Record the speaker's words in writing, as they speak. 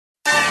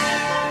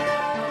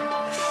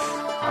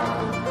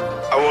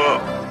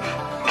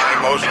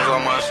Emotions on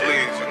my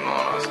sleeves, you know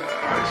what I'm saying?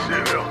 That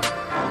shit, yo.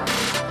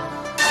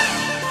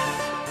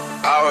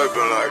 I always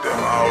been like that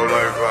my whole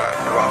life, right?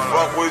 If I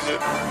fuck with you,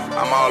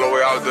 I'm all the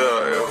way out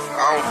there. If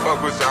I don't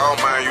fuck with you, I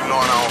don't mind you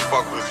knowing I don't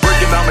fuck with you.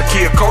 Breaking down the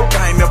kid coke,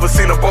 I ain't never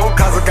seen a boat.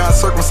 Cause I got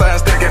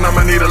circumcised thinking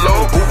I'ma need a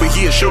load. Booby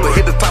here, shoulda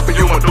hit the top of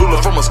your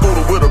medulla. From a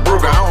scooter with a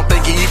Bruger, I don't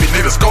think he even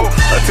need a scope.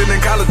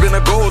 Attending college been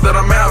a goal that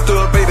I'm after.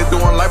 Evaded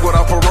doing life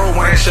without parole,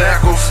 ain't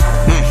shackles.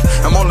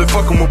 I'm only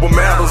fucking with what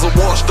matters. A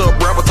washed up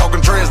rapper talking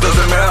trash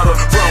doesn't matter.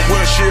 Front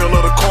windshield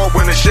of the car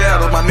when it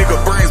shatters. My nigga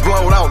brains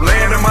blowed out,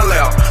 laying in my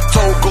lap.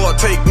 Told God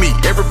take me,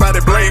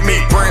 everybody blame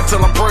me. Praying till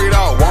I'm prayed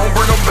out, won't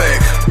bring them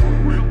back.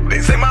 They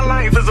say my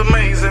life is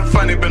amazing.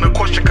 Funny, been a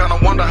question, kinda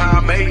wonder how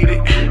I made it.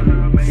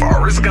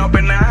 Forrest Gump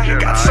and I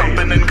got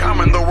something in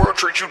common. The world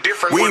treats you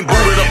different. We ain't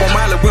booted up on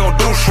Miley, we don't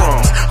do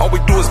shrooms. All we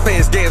do is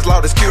pass gas,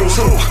 loud as kills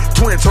who?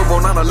 Twin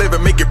turbo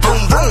 911, make it boom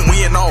boom.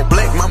 We in all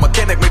black, my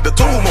mechanic make the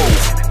tool move.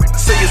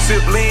 Say you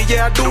sip lean,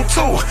 yeah I do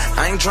too.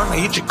 I ain't tryna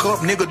hit your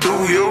cup, nigga, do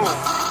you?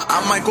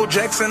 I'm Michael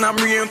Jackson, I'm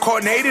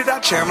reincarnated. I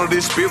channel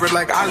this spirit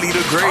like Ali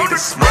the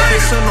greatest.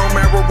 Medicinal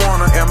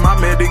marijuana, am I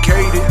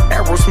medicated?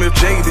 Aerosmith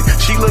jaded.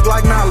 She look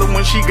like Nala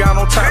when she got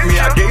on top of me.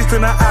 I gazed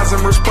in her eyes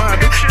and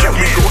responded, can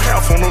we go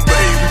half on the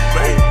baby?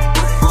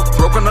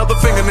 Broke another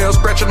fingernail,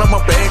 scratching on my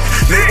back.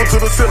 Nail to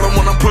the ceiling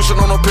when I'm pushing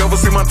on a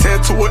pelvis. See my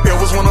tattoo of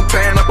Elvis when I'm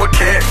tearing up a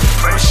cat.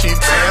 She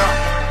tell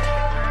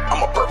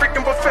I'm a perfect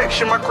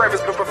imperfection. My craft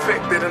has been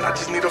perfected and I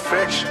just need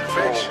affection.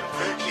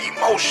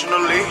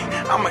 Emotionally,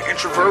 I'm an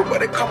introvert,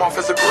 but it come off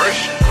as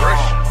aggression.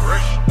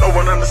 No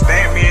one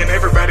understand me and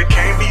everybody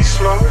can't be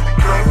slow.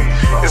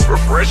 It's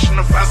refreshing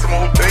to find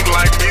someone who think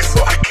like me,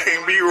 so I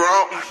can't be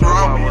wrong.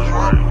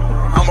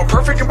 I'm a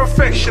perfect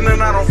imperfection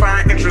and I don't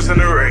find interest in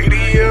the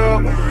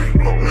radio.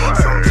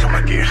 Sometimes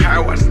I get high,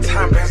 watch the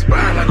time pass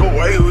by like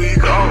away we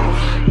go.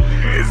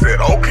 Is it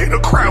okay to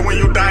cry when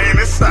you dying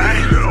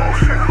inside?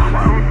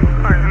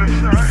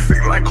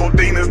 Seem like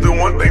codeine is the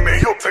one thing that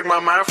help take my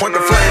mind from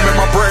the flame in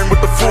my brain with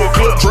the full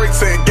clip. Drake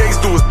saying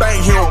Gates do his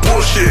thing, he on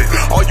bullshit.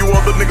 All you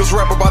other niggas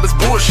rap about this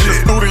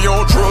bullshit.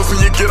 Studio on drugs when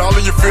you get all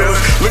in your feelings.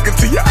 Look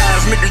into your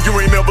eyes, nigga, you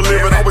ain't never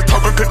living. Always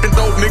talking cooking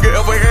dope, nigga,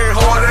 ever had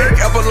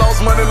heartache? Ever lost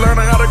money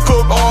learning how to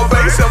cook all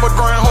base? Ever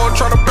grind hard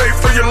trying to pay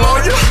for your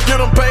lawyer? Get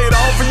them paid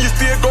off and you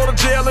still go to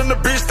jail, and the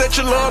bitch that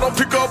you love don't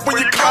pick up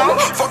when you call her.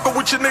 Fucking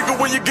with your nigga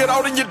when you get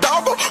out in your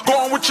dogger.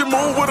 Going with your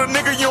move with a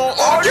nigga you don't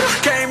argue.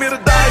 Came here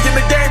to die in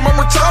the game, I'm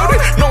retarded.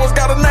 No one's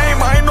got a name,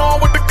 I ain't know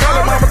what to call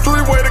him. I'm a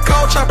three-way to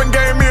call, chopping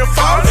gave me a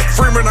father.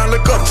 Freeman, I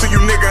look up to you,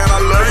 nigga, and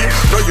I love you.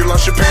 Know you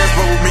lost your pants,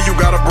 but with me you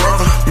got a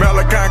brother.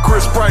 Malachi,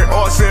 Chris Bright,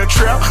 Arson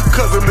Trap.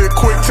 Cousin Lil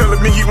Quick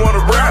telling me he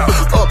wanna rap.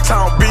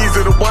 Uptown Bees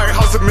at the White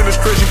House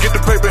administration. Get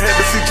the paper, had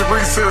to see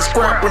Teresa and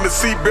scrap. When the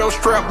seatbelt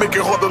strap, make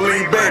it hard to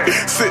lean back.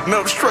 Sitting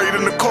up straight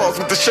in the cars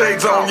with the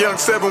shades on. Young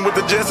 7 with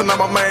the jets and now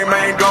my main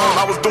man gone.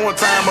 I was doing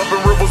time up in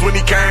Rivers when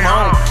he came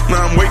home.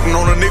 Now I'm waiting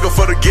on a nigga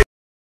for the get.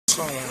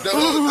 The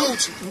hood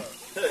Gucci.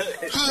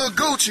 Hood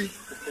Gucci.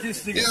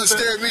 You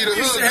understand me? The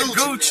hood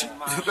Gucci.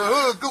 The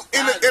hood Gucci.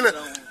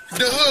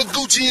 The hood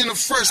Gucci in the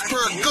fresh pair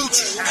of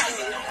Gucci.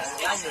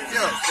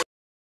 Yeah.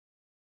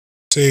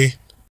 See,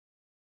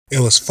 it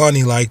was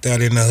funny like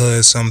that in the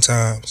hood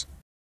sometimes.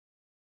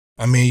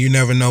 I mean, you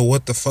never know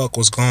what the fuck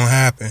was gonna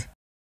happen.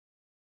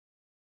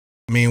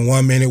 I mean,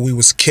 one minute we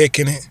was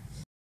kicking it,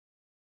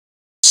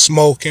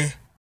 smoking,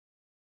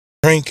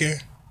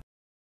 drinking,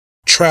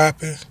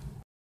 trapping.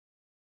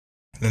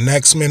 The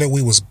next minute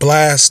we was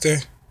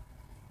blasting,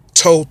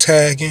 toe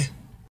tagging.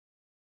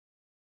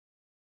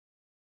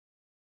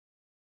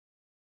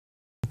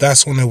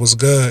 That's when it was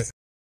good.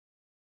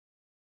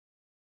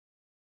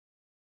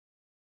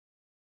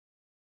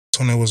 That's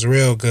when it was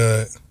real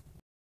good.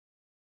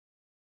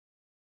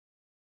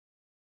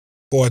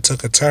 Before it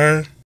took a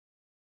turn.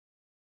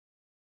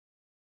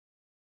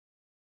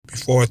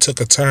 Before it took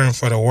a turn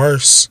for the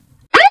worse.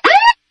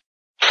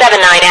 7-9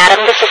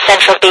 Adam, this is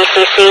Central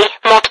BCC.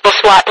 Multiple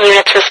SWAT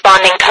units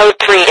responding code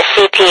 3 to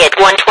CP at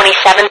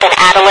 127th and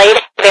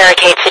Adelaide.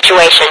 Barricade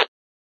situation.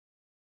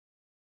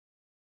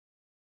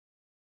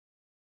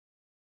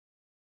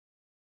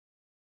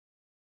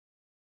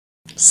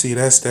 See,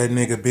 that's that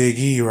nigga Big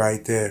E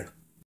right there.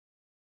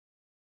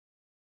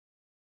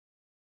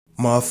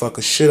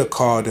 Motherfucker shoulda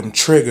called him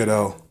Trigger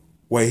though,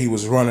 where he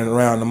was running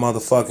around the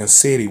motherfucking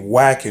city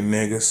whacking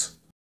niggas.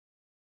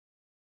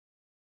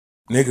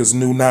 Niggas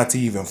knew not to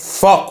even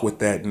fuck with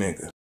that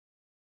nigga.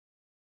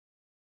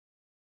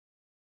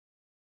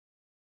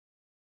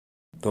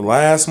 The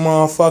last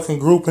motherfucking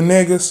group of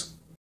niggas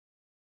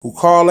who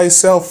call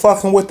theyself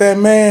fucking with that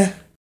man,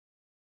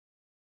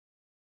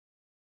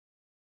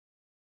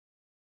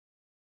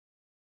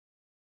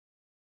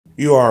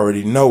 you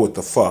already know what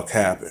the fuck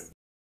happened.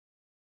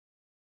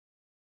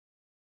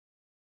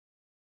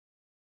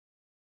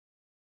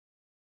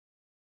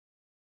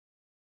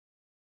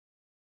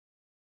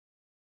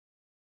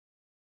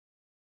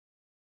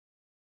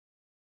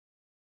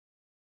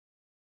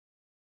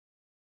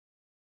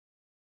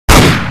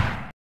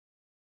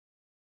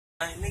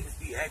 Niggas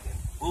be acting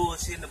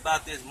bullshitting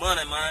about this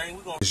money, man.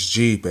 It's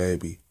G,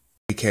 baby.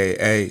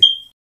 aka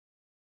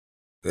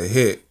The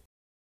Hit.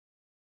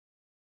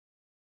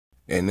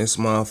 And this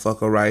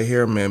motherfucker right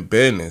here meant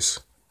business.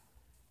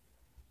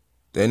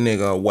 That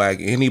nigga whack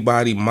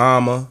anybody,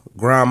 mama,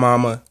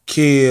 grandmama,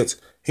 kids.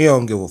 He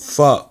don't give a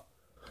fuck.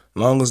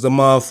 Long as the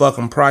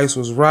motherfucking price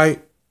was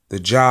right, the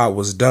job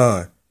was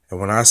done. And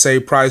when I say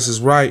price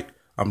is right,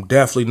 I'm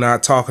definitely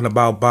not talking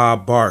about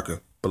Bob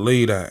Barker.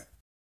 Believe that.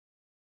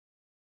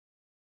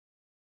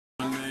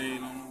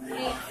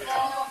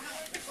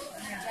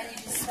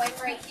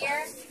 Swipe right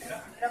here.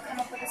 It'll come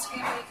up with a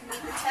screen where you can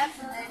leave the tip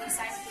and then you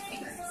sign with your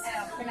finger. And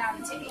I'll print out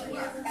a ticket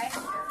here, okay?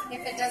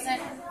 If it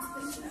doesn't...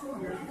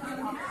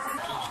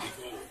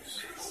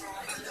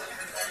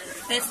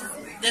 This looks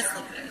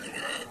really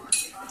good.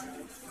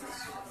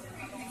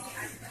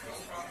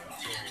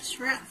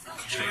 Shrimp.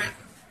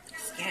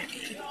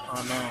 Scary. I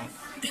know.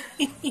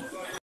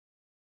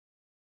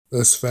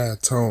 That's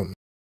Fat Tony.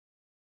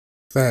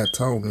 Fat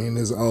Tony and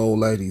his old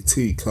lady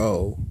T.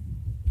 Cole.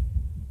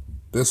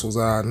 This was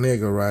our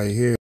nigga right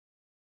here.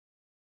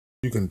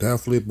 You can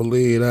definitely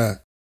believe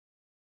that.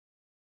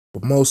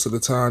 But most of the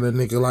time, that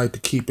nigga liked to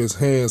keep his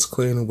hands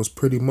clean and was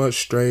pretty much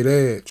straight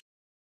edge.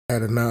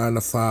 Had a 9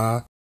 to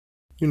 5.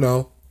 You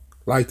know,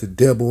 liked to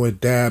dibble and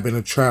dab in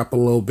the trap a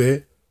little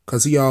bit.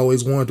 Cause he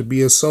always wanted to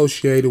be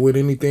associated with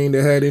anything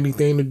that had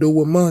anything to do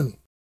with money.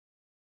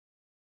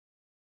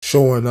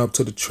 Showing up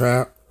to the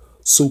trap,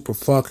 super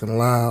fucking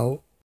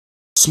loud.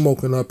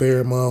 Smoking up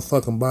every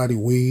motherfucking body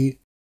weed.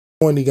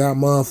 When he got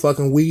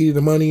motherfucking weed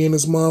and money in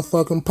his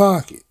motherfucking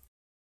pocket.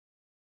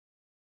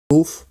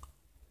 Oof.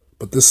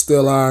 But this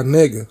still our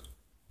nigga.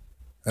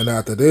 And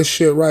after this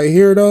shit right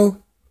here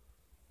though,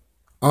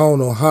 I don't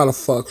know how the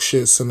fuck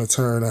shit's gonna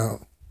turn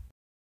out.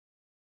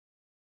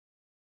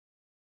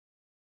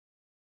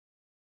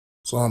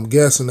 So I'm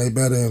guessing they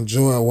better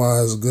enjoy it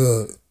while it's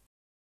good.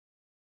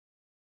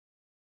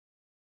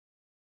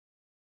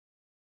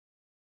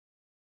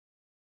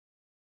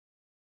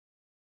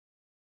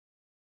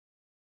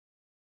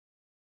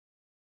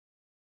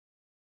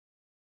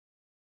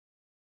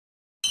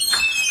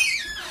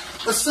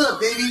 What's up,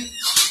 baby?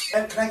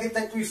 Can I get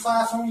that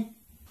 3-5 from you?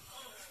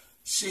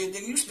 Shit,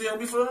 nigga, you still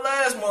be for the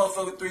last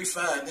motherfucker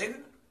 3-5,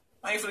 nigga.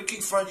 I ain't finna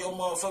keep fronting your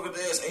motherfucker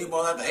ass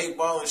 8-ball after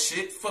 8-ball and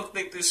shit. Fuck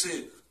think this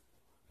shit.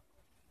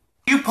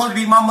 You supposed to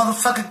be my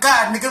motherfucking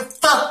god, nigga.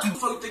 Fuck you. What the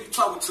fuck you think you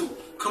talking to?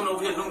 Coming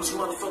over here numerous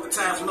motherfucking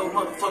times with no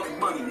motherfucking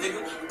money,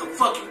 nigga. What the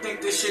fuck you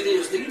think this shit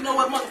is, nigga? You know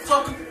what,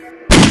 motherfucker?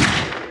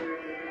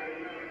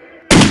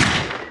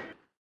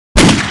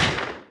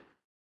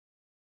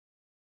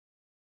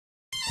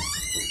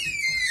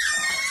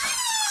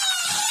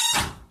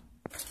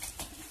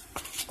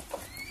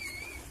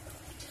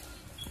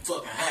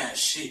 Fucking high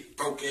shit,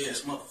 broke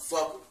ass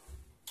motherfucker.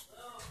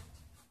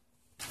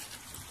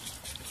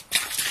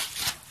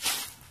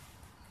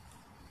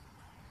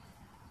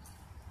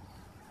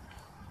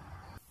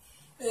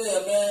 Yeah,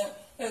 man.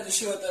 Had to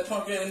shoot that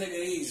punk ass nigga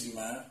easy,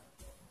 man.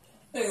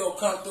 They gonna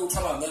come through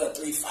talking about another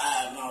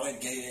 3-5 and all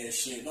that gay ass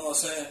shit. You know what I'm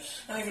saying?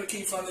 I ain't gonna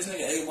keep fronting this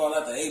nigga 8-ball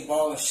after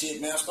 8-ball and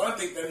shit, man. I'm starting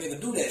to think that nigga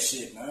do that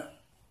shit, man.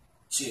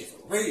 Shit,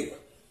 for real.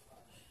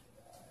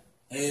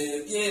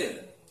 Hell yeah.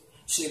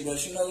 Shit,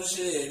 but you know,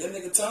 shit, that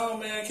nigga Tom,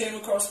 man, came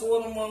across 4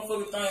 of them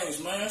motherfucking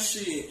things, man.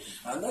 Shit,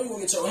 I know you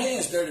wanna get your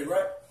hands dirty,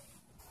 right?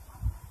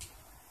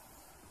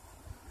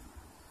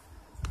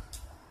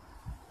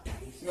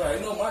 You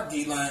already know my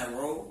D-line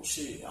roll.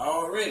 Shit,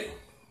 already.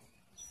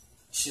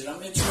 Shit,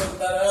 I'm in trouble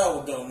about an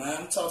hour, though, man. I'm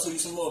gonna talk to you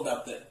some more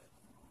about that.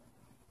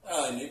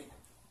 Alright, nigga.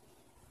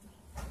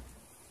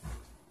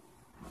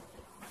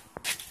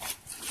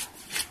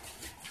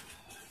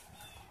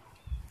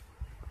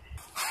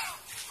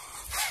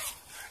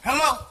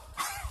 Hello?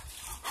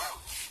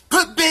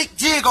 Put Big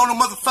Jig on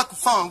the motherfucking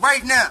phone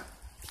right now.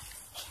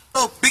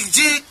 Oh, Big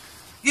Jig?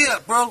 Yeah,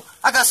 bro.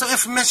 I got some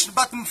information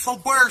about them 4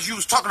 birds you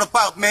was talking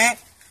about, man.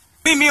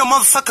 Meet me in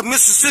motherfucking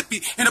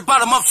Mississippi in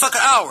about a motherfucking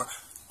hour.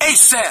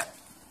 ASAP.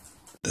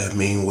 That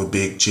mean with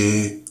Big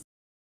Jig?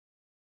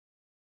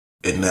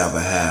 It never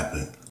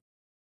happened.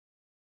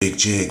 Big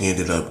Jig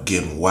ended up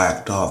getting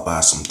whacked off by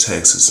some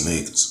Texas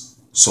niggas,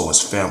 so his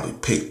family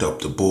picked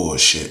up the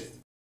bullshit.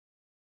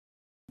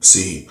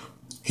 See,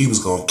 he was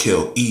gonna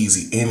kill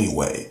Easy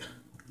anyway.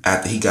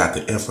 After he got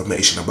the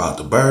information about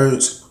the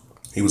birds,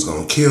 he was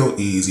gonna kill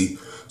Easy.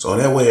 So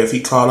that way, if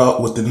he caught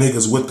up with the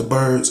niggas with the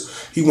birds,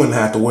 he wouldn't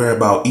have to worry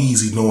about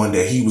Easy knowing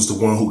that he was the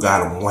one who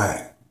got him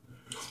whacked.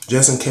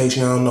 Just in case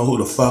y'all don't know who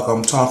the fuck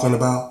I'm talking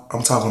about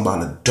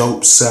a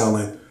dope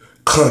selling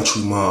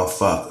country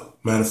motherfucker.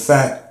 Matter of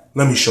fact,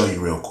 let me show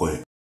you real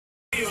quick.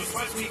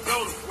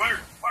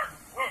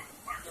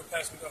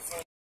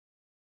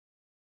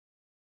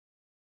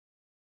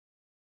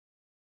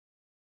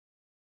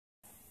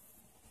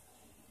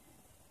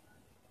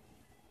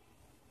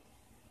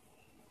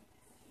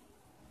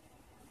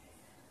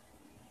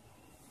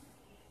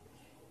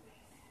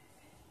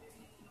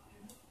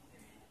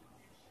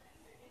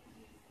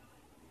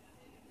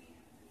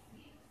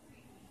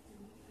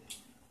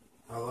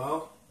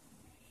 Hello?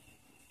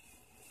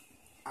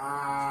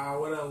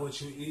 What up? up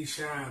with you,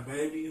 E-Shine,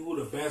 baby? You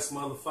the best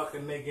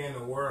motherfucking nigga in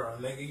the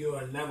world, nigga.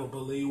 You'll never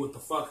believe what the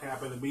fuck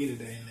happened to me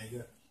today,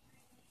 nigga.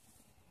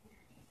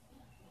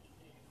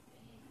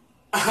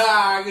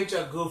 Get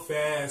your goofy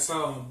ass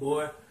on,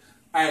 boy.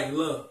 Hey,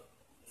 look.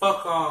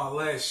 Fuck all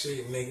that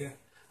shit, nigga.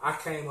 I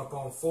came up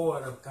on 4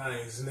 of them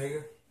things,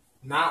 nigga.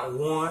 Not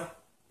 1,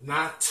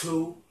 not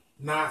 2,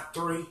 not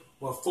 3,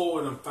 but 4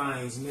 of them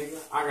things, nigga.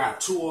 I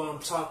got 2 of them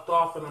tucked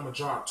off, and I'm gonna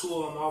drop 2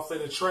 of them off in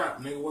the trap,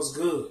 nigga. What's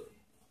good?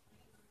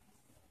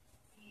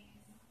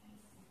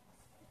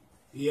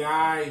 Yeah,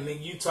 alright,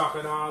 nigga. You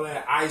talking all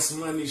that ice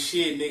money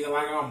shit, nigga,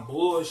 like I'm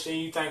bullshit.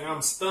 You think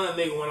I'm stunned,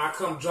 nigga. When I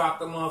come drop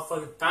the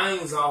motherfucking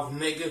things off,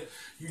 nigga,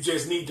 you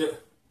just need to...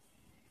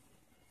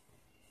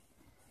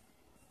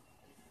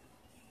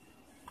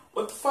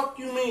 What the fuck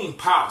you mean,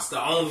 Pops,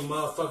 the only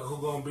motherfucker who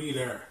gonna be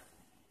there?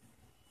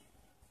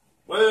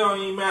 Well, it don't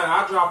even matter.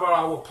 I drop it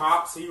off with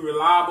Pops. He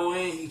reliable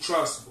and he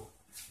trustable.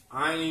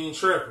 I ain't even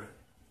tripping.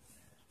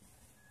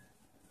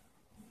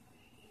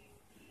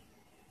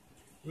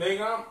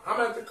 Nigga,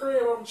 I'm at the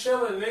crib. I'm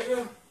chilling,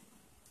 nigga.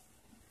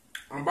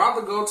 I'm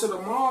about to go to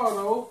the mall,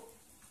 though.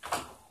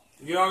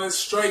 Get on this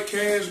straight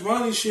cash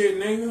money shit,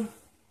 nigga.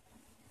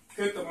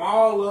 Hit the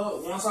mall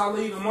up. Once I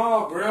leave the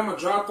mall, bro, I'm gonna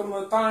drop them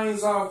little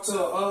things off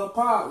to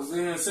Pops.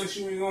 Then since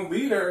you ain't gonna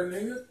be there,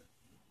 nigga,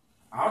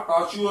 I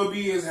thought you would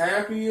be as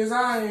happy as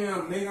I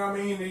am, nigga. I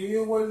mean, it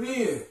is what it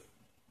is.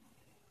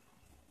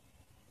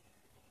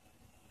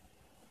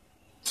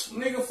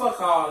 Nigga, fuck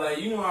all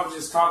that. You know I'm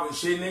just talking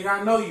shit, nigga.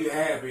 I know you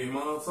happy,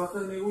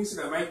 motherfucker. Nigga, we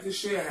should make this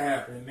shit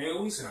happen,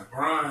 nigga. We should have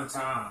grind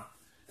time.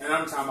 And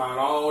I'm talking about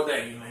all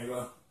day,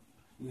 nigga.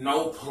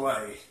 No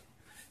play.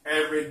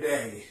 Every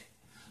day.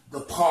 The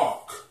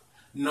park.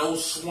 No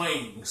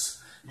swings.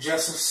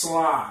 Just a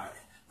slide.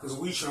 Because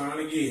we trying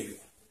to get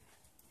it.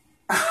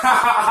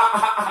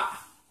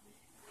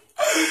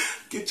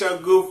 Get your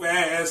goof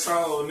ass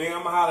on, nigga.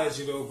 I'ma holler at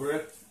you, though,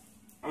 bruh.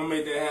 I'ma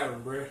make that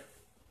happen, bruh.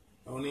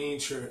 Don't even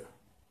trip.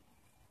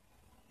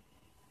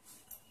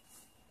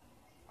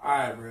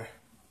 Alright, bruh.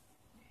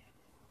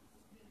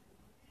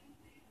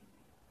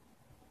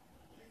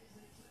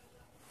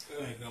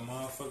 That ain't got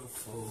motherfucking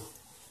fool.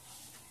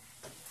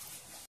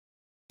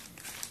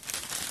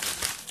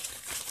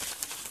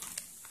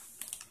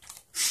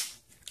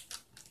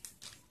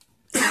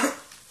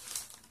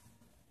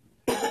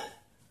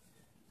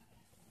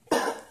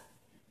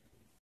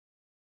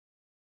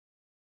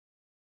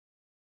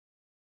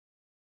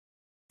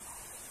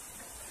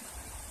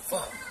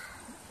 Fuck.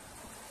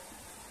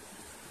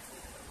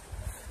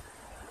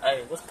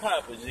 Hey, what's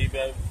poppin', G,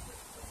 baby?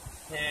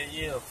 Hell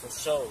yeah, for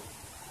sure.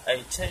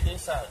 Hey, check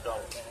this out,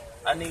 though.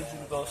 I need you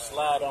to go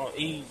slide on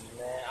Easy,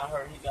 man. I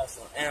heard he got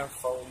some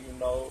info, you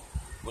know,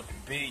 with the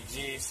Big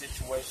G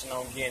situation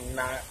on getting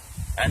knocked.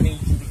 I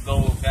need you to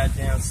go,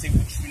 goddamn, see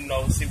what you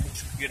know, see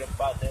what you get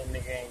about that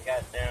nigga and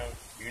goddamn,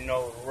 you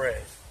know the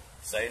rest.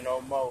 Say no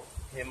more.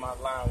 Hit my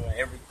line when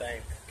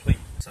everything complete.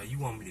 So you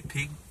want me to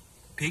pick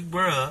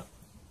bruh up,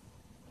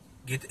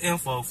 get the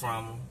info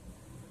from him,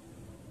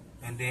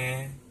 and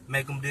then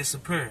make him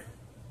disappear.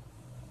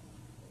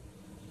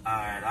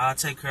 Alright, I'll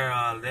take care of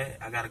all of that.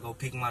 I gotta go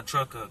pick my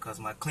truck up because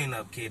my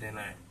cleanup kit in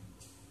there.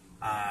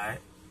 Alright.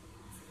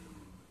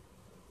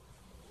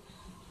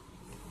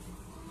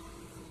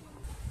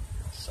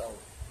 So.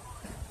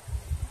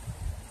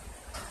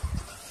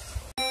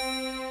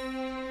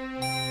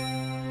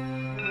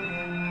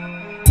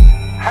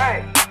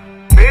 Hey,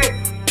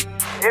 bitch,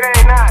 it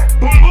ain't nice.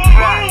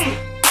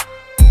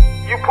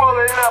 You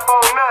pulling up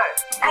all night.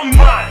 I'm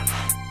fine.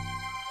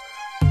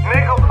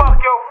 Nigga, fuck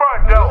your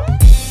front door.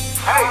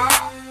 Hey.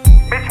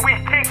 Bitch, we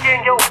kick in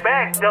your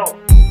back, though.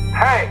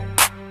 Hey,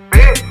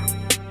 bitch,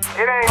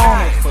 it ain't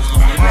nice.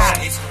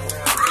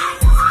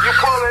 You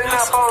pulling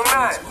up all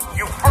night.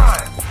 You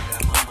front.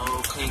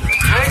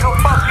 Nigga,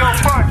 fuck your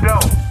front,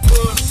 though.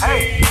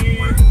 Hey,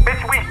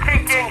 bitch, we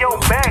kick in your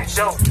back,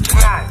 though.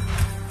 Nice.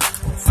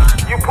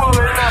 You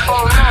pulling up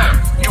all night.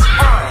 You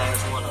front.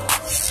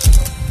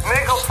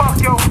 Nigga,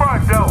 fuck your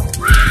front, though.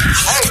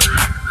 Hey,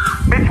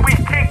 bitch, we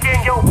kick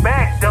in your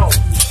back, though.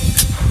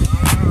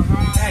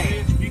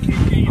 Hey.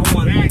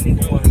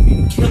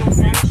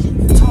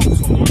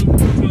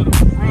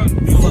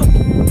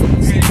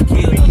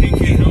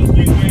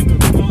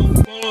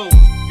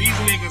 These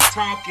niggas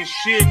talking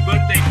shit, but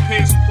they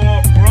piss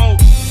poor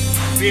broke.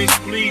 Bitch,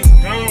 please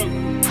don't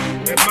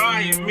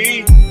admire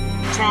me.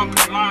 Talk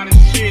a lot of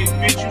shit,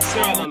 bitch, you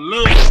sell a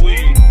little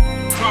weed.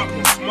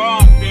 Talking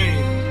small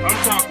things, I'm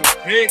talking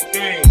big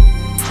things.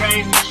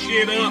 Change the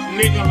shit up,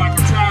 nigga, like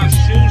a tied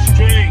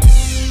shoestring.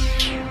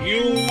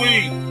 You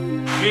weak,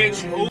 bitch,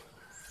 who?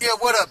 Yeah,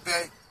 what up,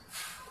 babe?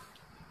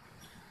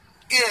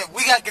 Yeah,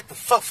 we gotta get the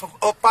fuck from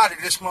up out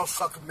of this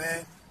motherfucker,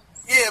 man.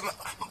 Yeah,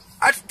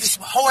 this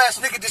whole ass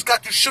nigga just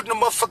got through shooting a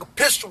motherfucking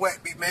pistol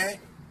at me, man.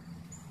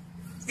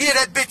 Yeah,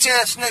 that bitch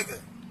ass nigga.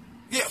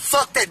 Yeah,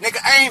 fuck that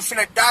nigga. I ain't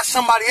finna die.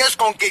 Somebody else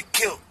gonna get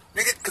killed,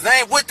 nigga. Cause I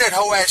ain't with that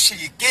whole ass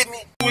shit. You get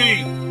me?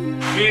 Weak,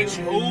 bitch,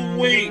 who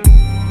weak?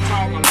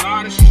 Talk a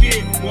lot of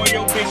shit, boy.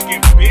 Your bitch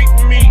get big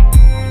meat.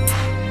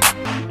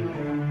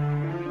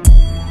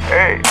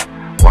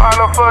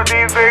 fuck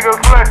these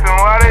niggas flexing?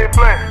 Why they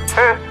flexing?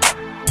 Hey?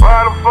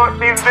 Why the fuck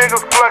these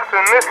niggas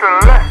flexing? It's a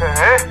lesson,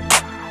 hey?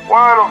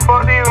 Why the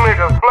fuck these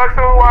niggas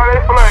flexing? Why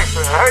they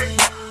flexing? Hey?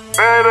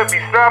 Better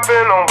be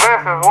snapping on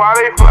vests. Why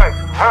they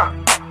flexing? Huh?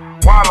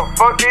 Why the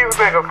fuck these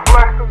niggas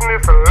flexing?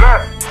 It's a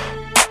lesson.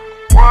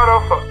 Why the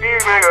fuck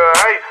these niggas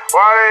hate?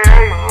 Why they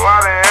hating? Why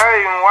they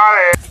hating? Why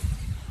they?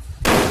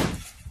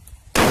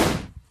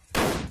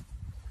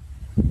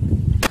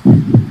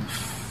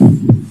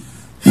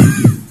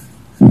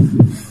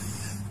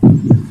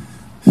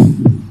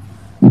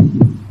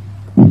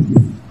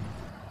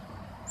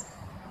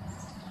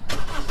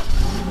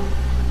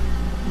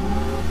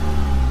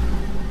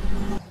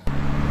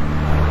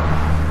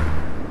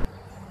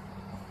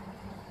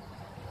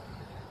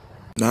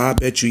 Now I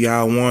bet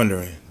y'all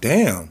wondering,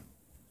 damn,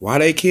 why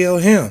they kill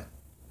him?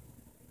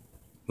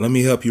 Let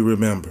me help you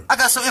remember. I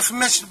got some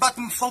information about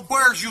them 4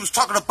 birds you was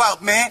talking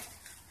about, man.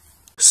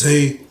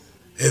 See,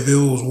 if it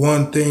was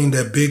one thing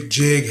that Big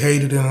Jig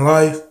hated in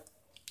life,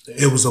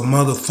 it was a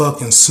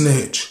motherfucking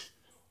snitch.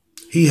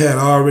 He had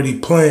already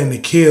planned to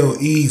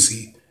kill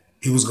Easy.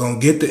 He was gonna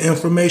get the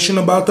information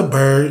about the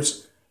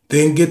birds,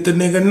 then get the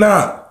nigga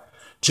knocked.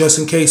 Just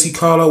in case he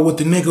caught up with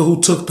the nigga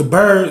who took the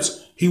birds,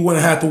 he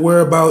wouldn't have to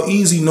worry about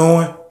Easy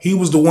knowing he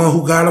was the one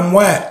who got him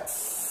whacked.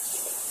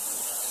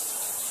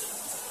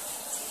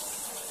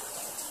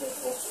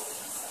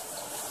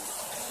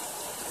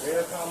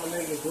 Every time a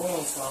nigga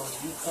doing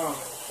something, you coming,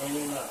 when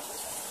you not.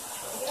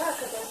 Yeah,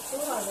 because there's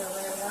 2 on there,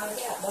 man. We already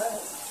got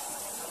bugs.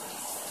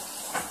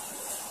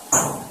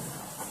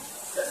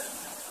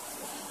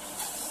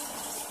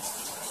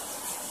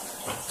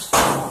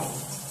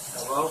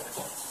 Hello?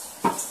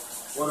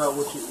 What up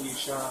with you,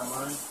 E-Shine,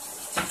 man?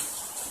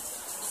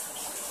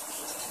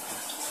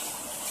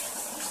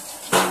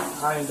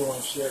 I ain't doing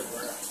shit,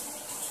 bro.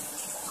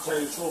 Tell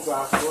you the truth,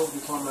 I was supposed to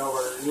be coming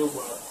over to you,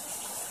 but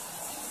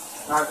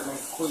I had to make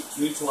a quick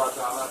detour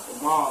after I left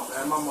the mall,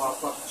 man. My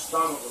motherfucking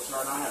stomach was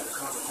hurting. I had to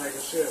come and take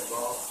a shit,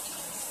 bro.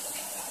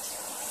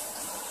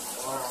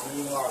 Wow,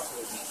 you lost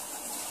with me.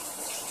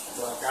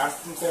 But I got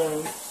some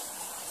things.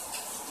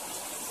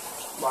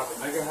 About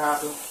to make it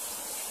happen.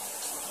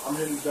 I'm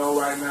hitting the door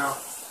right now.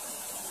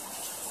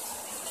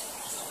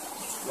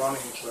 Y'all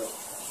need a trip.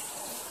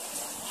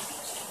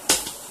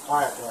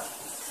 Alright, bro.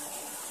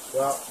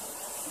 Yup.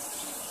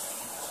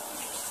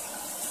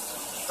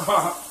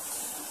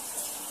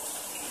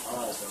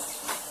 Alright, bro.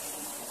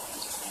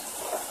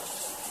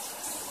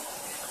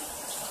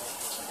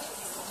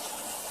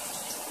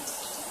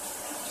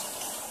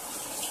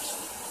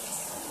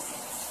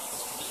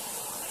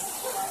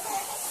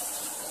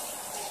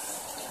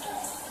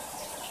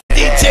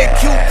 DJ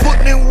Q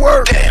putting in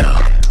work. Damn,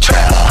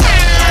 trap.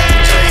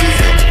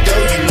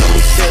 Though you know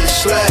we sell the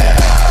slab.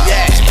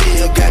 Yeah,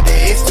 still got the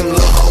instant look.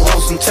 I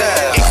want some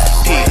time.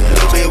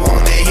 Little bit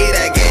want that hit,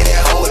 I gave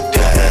that hoe a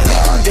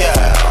dime.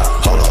 Yeah,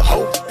 hold on,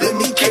 hope. Let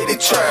me get the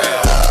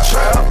trap.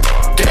 Trap,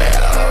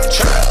 down,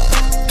 trap,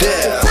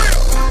 down.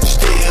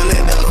 Still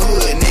in the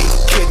hood, nigga,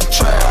 kick the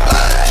trap.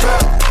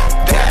 Trap,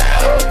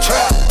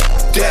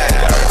 down.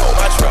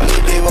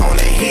 Little bit want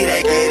that hit,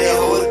 I gave that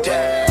hoe a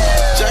dime.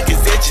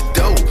 Junkies at your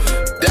door,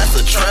 that's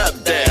a trap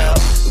down.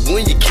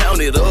 When you count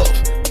it up,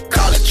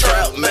 call it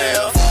trap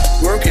math.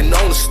 Working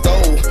on the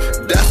stove,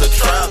 that's a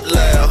trap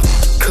loud.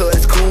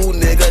 Cuz cool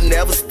nigga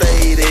never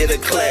stayed in a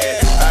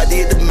class. I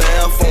did the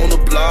math on the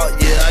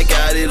block, yeah, I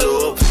got it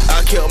up.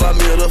 I kept my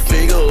middle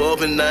finger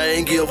up and I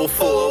ain't give a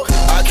fuck.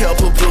 I kept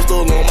a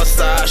pistol on my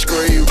side,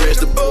 screen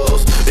rest the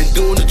bus. Been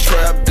doing the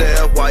trap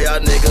down, why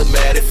y'all nigga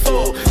mad at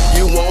fuck?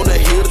 You wanna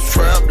hear the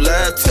trap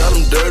live, tell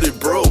them dirty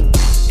bro.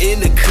 In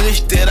the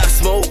kush that I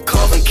smoke,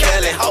 covered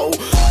Cali hoe.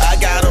 I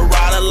got a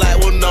rider like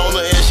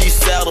Winona and she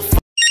sell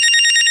the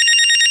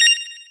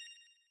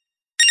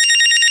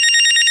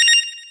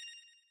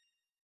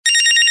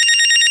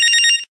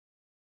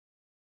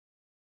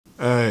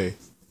Hey,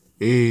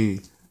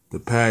 E, the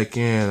pack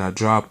in, I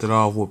dropped it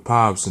off with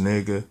Pops,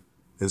 nigga.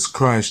 It's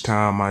crunch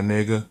time, my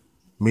nigga.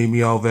 Meet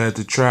me over at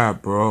the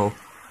trap, bro.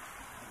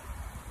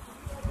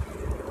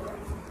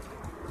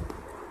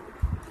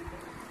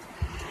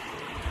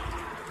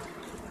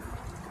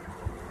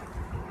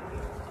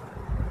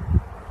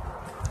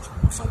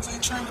 Folks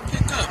ain't trying to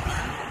pick up,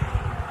 man.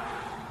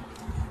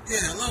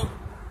 Yeah, hello.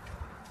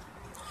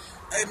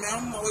 Hey, man,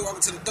 I'm on my way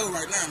walking to the door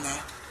right now, man.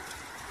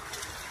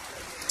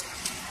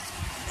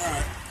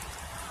 Alright.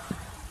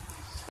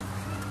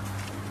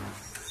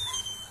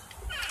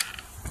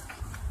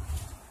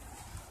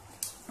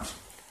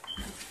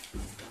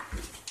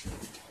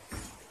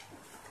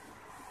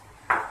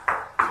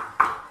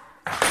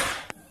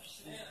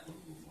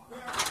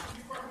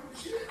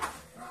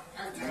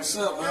 What's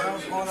up, man?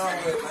 What's going on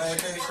with it, man?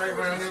 Everything straight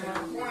around here, man?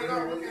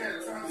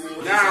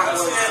 I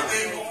see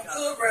everything going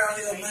good around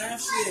here, man.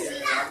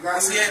 Shit. I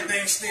see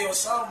everything still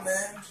soft,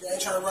 man. She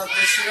ain't trying to rock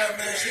this shit up,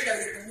 man. She gotta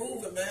get the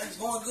moving, man. It's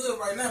going good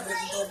right now, but it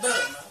can go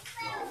better, man.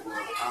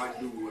 I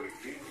do what I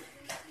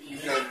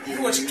can.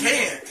 Do what you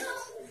can.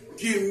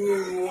 Give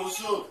me one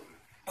something.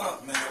 Oh,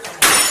 man. Come on.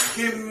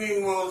 Give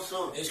me one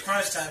something. It's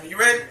crunch time. You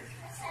ready?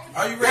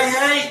 Are you ready?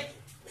 Hey!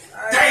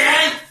 They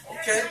ain't.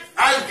 Okay.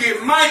 I'll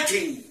get my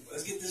team.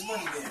 Let's get this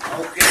money then.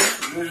 Okay,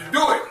 let's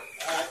do it.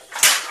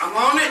 I'm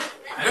on it.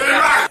 Let it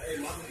rock. Hey,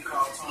 man, I'm gonna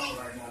call Tom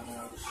right now,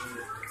 man.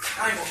 Shit.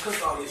 I ain't gonna cook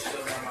all this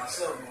shit by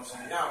myself, you know what I'm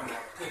saying? Y'all know how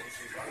to cook this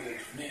shit. I need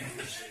to man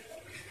this shit.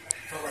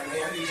 So right now,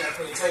 I need y'all to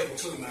put the table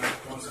too, man. You know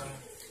what I'm saying?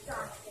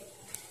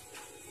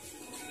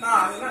 Nah,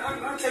 I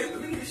mean, I take the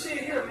shit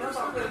here, man. I'm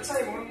trying to put the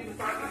table. I need to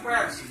fucking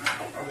grab some, man.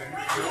 Okay,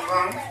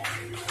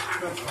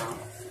 no problem.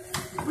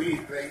 We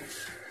eat things.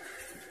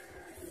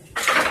 I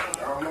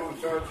don't know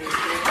what y'all just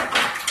did.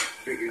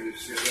 Picking this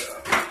shit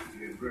up.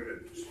 Get rid of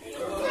this.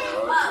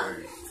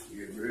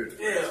 Get rid of it.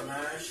 Yeah,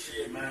 man.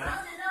 Shit, man.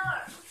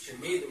 Shit,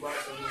 need to write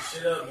some of this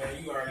shit up, man.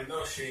 You already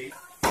know shit.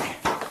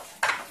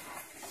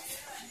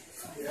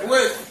 Yeah.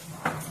 Wait.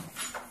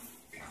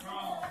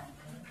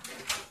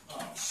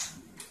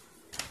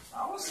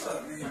 What's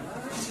up, man?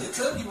 Shit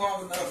took you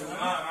long enough, man.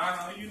 I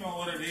know. You know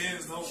what it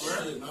is, though, bro.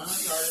 Shit, man.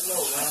 You already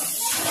know, man.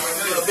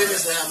 There's a little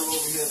business to handle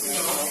over here, man.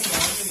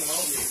 You know.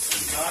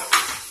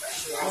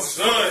 What's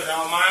good,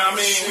 though, man? I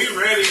mean, we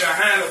ready to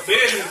handle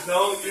business,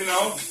 though, you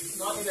know.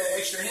 Don't need that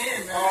extra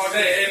hand, man. All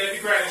day. Hey, let me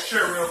grab this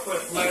shirt real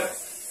quick, man.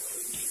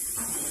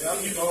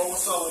 You know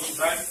what's up with you,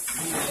 baby.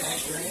 You need that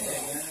extra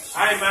hand, man.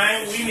 Hey,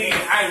 man,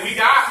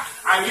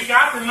 we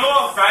got the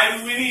north,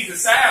 baby. We need the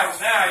south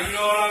now, you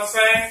know what I'm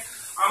saying?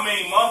 I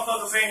mean,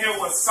 motherfuckers in here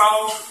with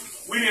sauce.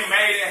 We done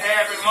made it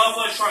happen.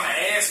 Motherfuckers trying to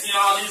ask me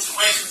all these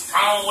questions.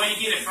 Tone, where you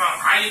get it from?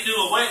 How you do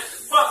it? What?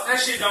 Fuck,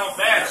 that shit don't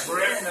matter,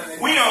 bro.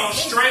 We on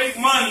straight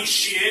money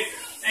shit.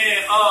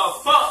 And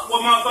fuck what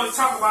motherfuckers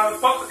talk about.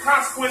 Fuck the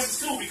consequences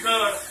too,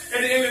 because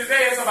at the end of the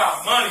day, it's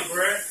about money,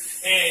 bro.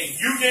 And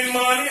you getting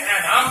money,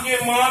 and I'm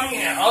getting money,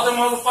 and other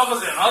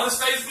motherfuckers in other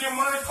states getting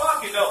money.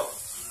 Fuck it though.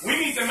 We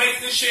need to make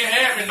this shit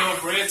happen though,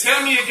 bro.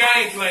 Tell me your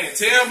game plan.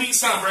 Tell me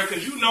something, bro,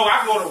 because you know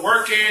I go to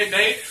work every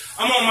day.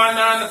 I'm on my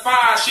 9 to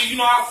 5 shit. You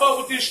know I fuck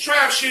with this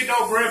trap shit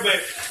though, bro.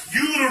 But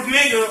you the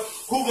nigga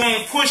who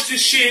gonna push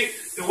this shit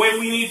the way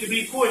we need to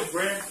be pushed,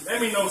 bro.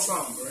 Let me know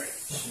something, bro.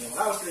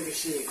 Yeah, I was thinking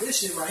shit. This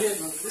shit right here,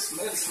 this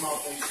small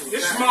thing shit.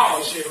 This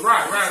small shit,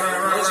 right.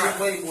 This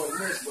way more than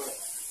this,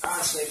 but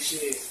I say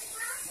shit.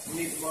 We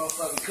need the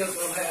motherfucking cook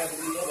up half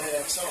and we other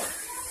half salt.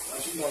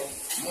 Like, you know,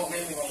 more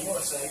mainly on the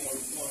north side, you know,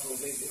 motherfuckers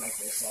they do like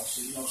that sauce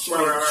shit. You know,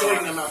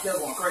 shorting them out there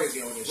going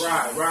crazy over this shit.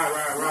 Right. You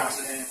know what I'm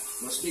saying?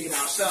 But speaking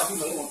out south, you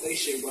know, they want their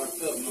shit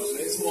roughed up, you know what I'm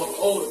saying? It's more of an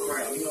older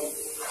crowd, you know.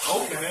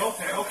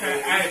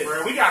 Okay. Hey,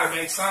 bro, we gotta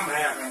make something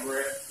happen,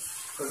 bro.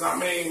 Cause I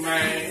mean,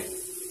 man,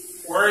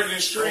 word in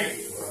the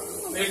street,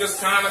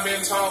 niggas kind of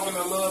been talking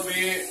a little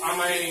bit. I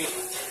mean,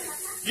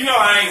 you know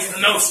I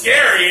ain't no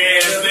scary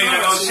ass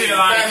nigga, no shit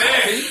like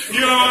that.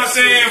 You know what I'm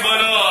saying?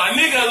 But a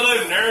nigga a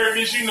little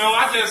nervous, you know.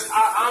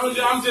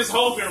 I'm just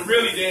hoping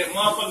really that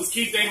motherfuckers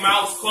keep their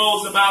mouths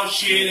closed about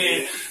shit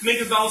and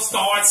niggas don't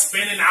start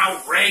spending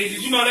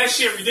outrageous. You know that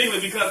shit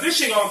ridiculous because this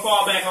shit gonna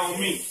fall back on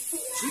me.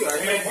 You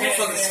already know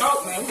motherfucking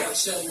talk, man. We gotta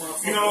shut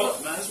motherfuckers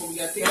up, man. That's what we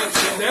gotta think.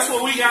 That's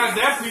what we gotta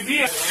definitely be.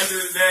 At the end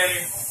of the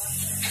day,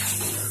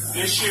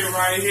 this shit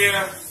right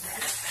here.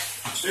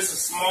 This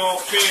is small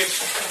fish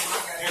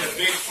in a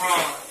big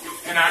pond.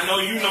 And I know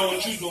you know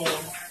what you're doing.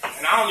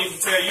 And I don't even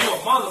tell you a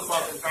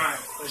motherfucking thing.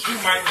 Because you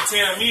might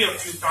tell me a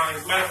few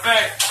things. Matter of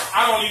fact,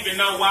 I don't even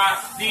know why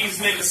these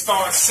niggas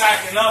start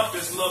sacking up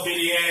this little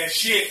bitty ass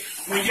shit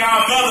when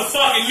y'all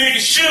motherfucking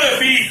niggas should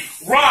be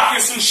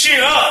rocking some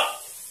shit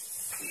up.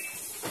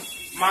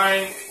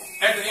 Man,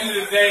 at the end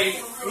of the day,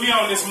 we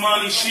on this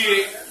money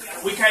shit.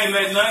 We can't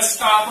let nothing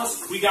stop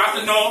us. We got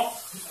the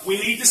north. We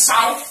need the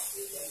south.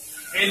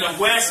 In the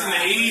west and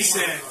the east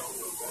and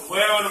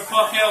wherever the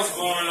fuck else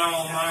going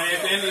on, man.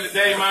 At the end of the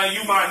day, man,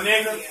 you my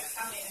nigga.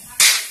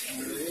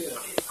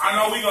 I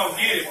know we gonna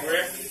get it,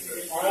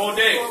 bro. All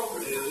day.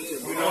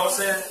 You know what I'm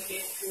saying?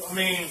 I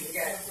mean,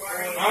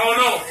 I don't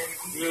know.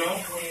 You know?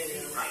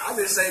 I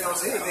just say don't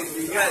say anything to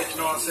be like, you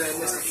know what I'm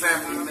saying? Mr.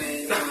 Family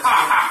Man.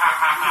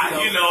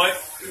 You know it.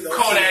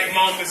 Kodak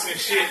moments and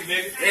shit,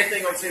 nigga.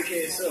 Everything gonna take care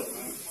of itself,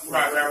 man.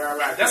 Right.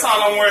 That's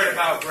all I'm worried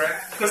about, bruh.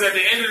 Because at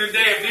the end of the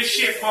day, if this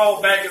shit fall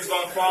back, it's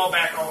going to fall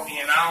back on me,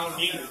 and I don't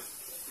need it.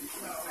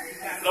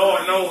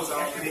 Lord knows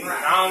I don't need it.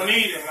 I don't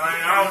need it, man.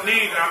 I don't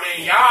need it. I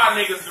mean, y'all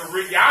niggas,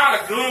 y'all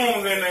the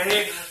goons in the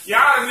head.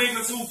 Y'all the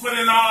niggas who put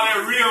in all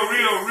that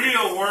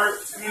real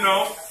work, you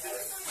know.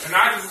 And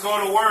I just go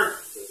to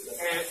work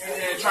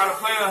and try to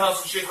play the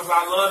hustle shit because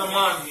I love the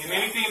money. And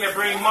anything that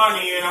brings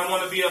money in, I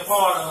want to be a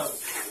part of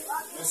it.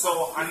 And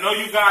so I know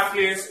you got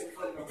this.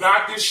 You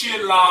got this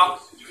shit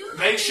locked.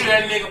 Make sure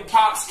that nigga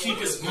Pops keep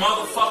his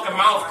motherfucking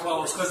mouth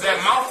closed. Because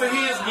that mouth of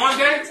his, one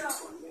day,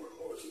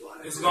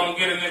 is going to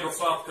get a nigga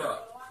fucked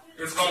up.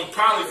 It's going to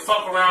probably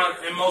fuck around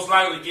and most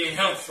likely get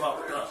him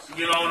fucked up.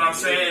 You know what I'm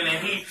saying?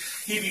 And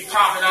he be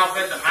popping off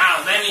at the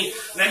mouth.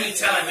 Let me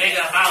tell a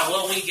nigga about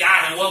what we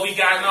got and what we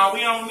got. No, we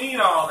don't need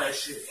all that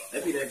shit.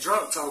 That be that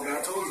drunk talk, man.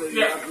 I told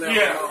you.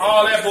 Yeah,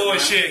 all that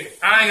bullshit.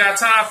 I ain't got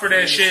time for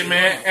that shit,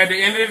 man. At the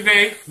end of the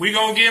day, we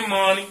going to get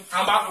money.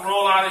 I'm about to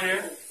roll out of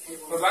here.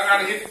 because I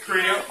gotta hit the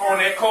crib on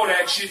that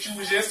Kodak shit you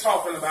was just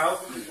talking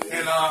about.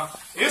 And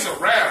it's a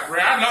wrap, bro.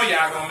 I know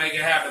y'all gonna make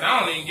it happen. I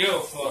don't even give a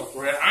fuck,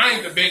 bro. I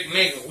ain't the big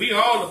nigga. We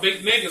all the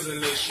big niggas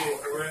in this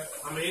shit, bro.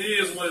 I mean, it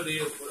is what it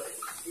is, bro.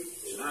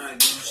 I ain't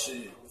doing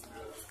shit.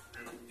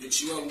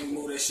 Hit you up when we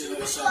move that shit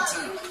over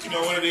sometime. You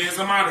know what it is?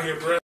 I'm out of here,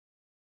 bro.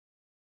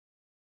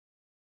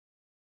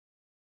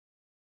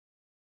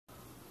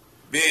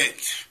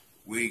 Bitch,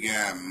 we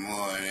got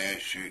more of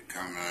that shit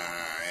coming out of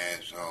our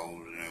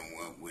assholes than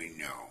what we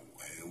know.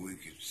 We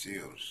can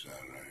still sell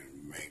it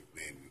and make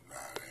baby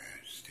powder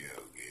and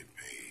still get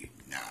paid.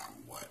 Now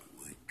what?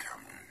 We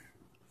coming.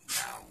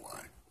 Now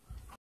what?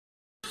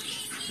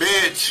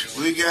 Bitch,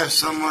 we got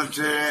so much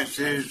of that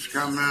shit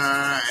coming out of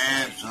our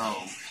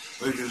asshole.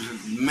 We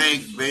can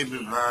make baby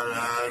powder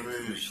out of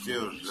it and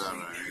still sell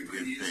it and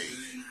get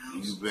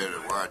paid. You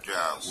better watch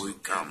out. We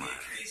coming.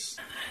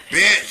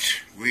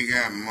 Bitch, we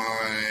got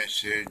more of that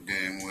shit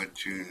than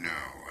what you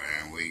know,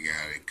 and we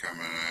got it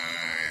coming out of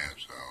our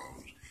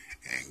assholes.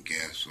 And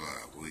guess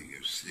what? We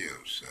can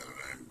still sell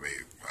that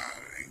baby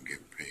powder and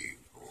get paid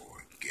for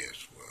it.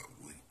 Guess what?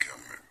 We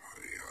coming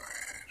for your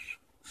ass.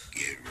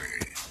 Get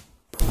ready.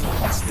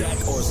 Stack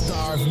or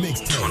Starve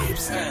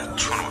mixtapes.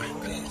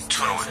 21.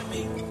 Slaughter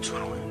gang.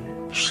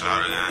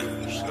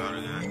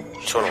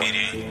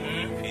 21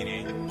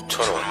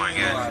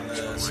 gang.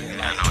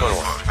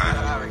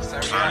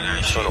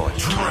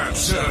 21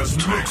 says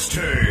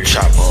mixtape.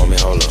 Chop on me,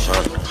 hold a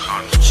hundred.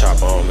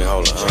 Chop on me,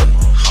 hold a hundred.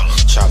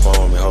 Chop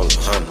on me, hold a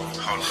hundred.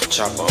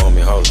 Chop on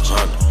me, hold a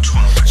hundred.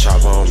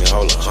 Chop on me,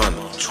 hold a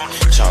hundred.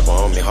 Chop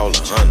on me, hold a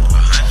hundred.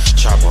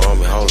 Chop on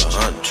me, hold a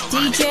hundred.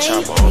 DJ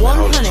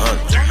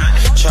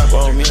 100. Chop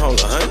on me, hold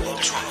a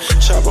hundred.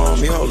 Chop on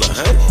me, hold a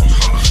hundred.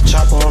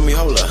 Chop on me,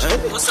 hold a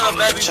hundred. What's up,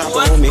 baby? Chop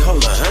on me,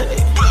 hold a hundred.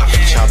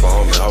 Chop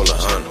on me, hold a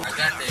hundred. I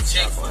got that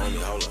check for you.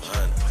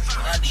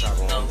 I need to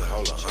know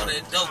where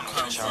that dope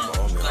comes from.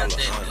 Got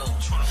that dope.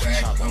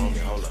 Chop on me,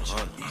 hold a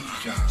hundred.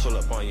 Pull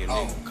up on your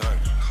nigga gun.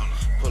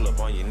 Pull up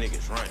on your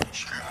niggas running.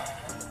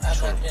 I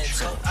got that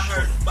dope. I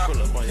heard about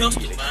the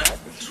pistol, man.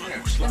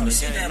 Let me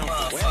see that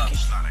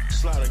motherfucker.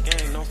 Slaughter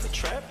gang known for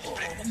trap.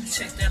 Let me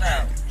check that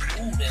out.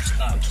 Ooh, that's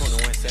not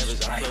 21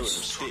 Savage, I play with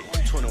them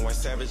sticks. 21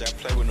 Savage, I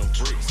play with them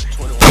bricks.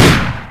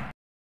 21.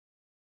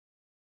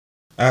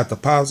 After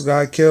Pops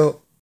got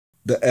killed,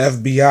 the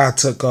FBI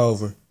took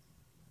over.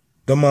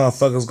 The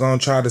motherfuckers gonna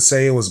try to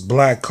say it was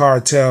Black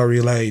Cartel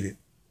related.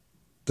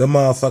 The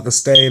motherfuckers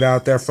stayed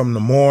out there from the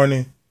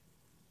morning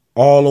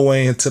all the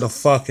way into the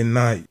fucking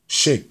night.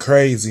 Shit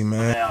crazy,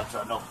 man. Down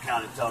to Norfolk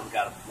County, tell them we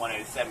got a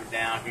 187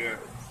 down here.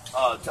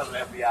 Tell them the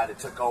FBI that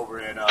took over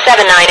and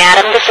 79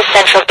 Adam, this is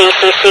Central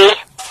BCC.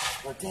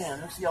 Well,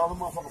 damn, let's see all the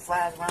motherfucking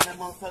flies around that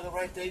motherfucker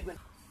right there.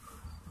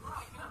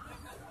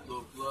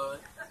 little blood.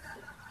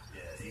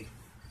 Yeah, he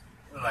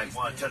look like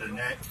one to the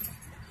neck.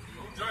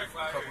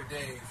 Couple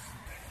days.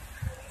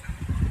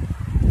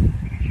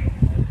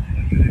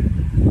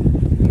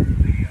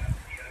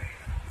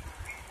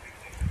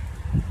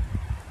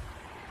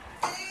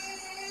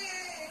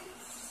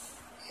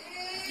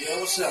 Yeah,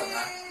 what's up,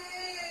 man?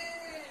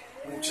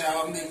 Them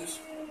child niggas.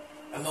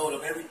 I load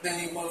up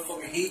everything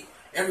motherfucking heat.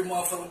 Every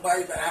motherfucking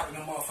body better hop in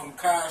the motherfucking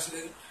cars,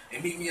 nigga.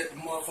 And meet me at the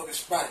motherfucking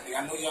spot, nigga.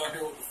 I know y'all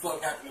heard what the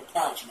fuck happened to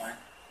Pouch, man.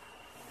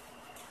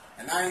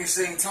 And I ain't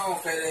saying Tone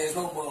fat ass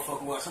no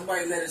motherfucking well.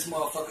 Somebody let this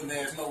motherfucking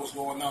ass know what's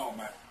going on,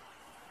 man.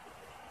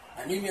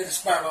 And meet me at the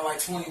spot by like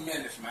 20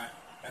 minutes, man.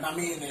 And I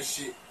mean that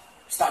shit.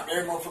 Stop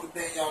every motherfucking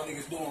thing y'all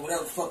niggas doing.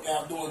 Whatever the fuck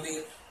y'all doing,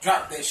 nigga.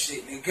 Drop that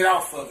shit, nigga. Get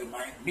off of it,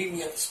 man. Meet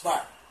me at the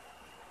spot.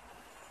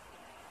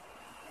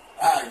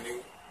 Alright,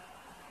 nigga.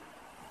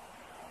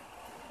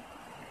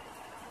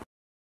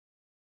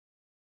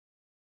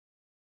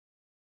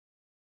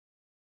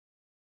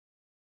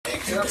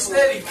 Keep it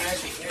steady, man.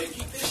 Hey,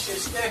 keep this shit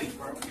steady,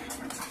 bro.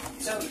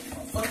 Tell me,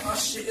 fuck my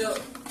shit up.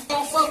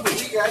 Don't fuck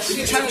with you guys.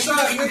 You trying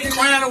to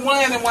crying and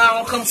whining why I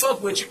don't come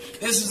fuck with you.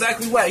 That's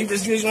exactly why. You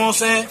just, you know what I'm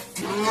saying?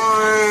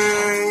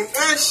 Man,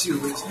 that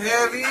shit was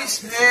heavy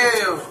as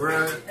hell,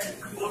 bro.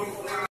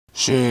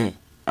 Shit,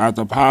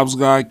 after Pops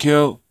got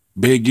killed,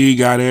 Big E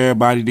got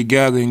everybody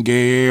together and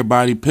gave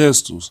everybody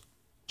pistols.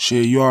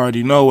 Shit, you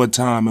already know what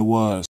time it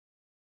was.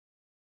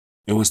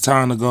 It was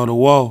time to go to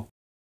war.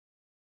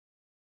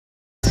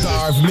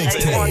 Starve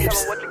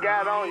mixtapes.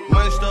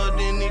 Money store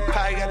didn't need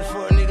pie, got it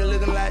for a nigga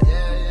looking like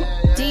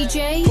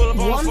DJ pull up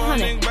on 100. the phone,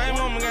 nigga,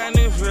 mama got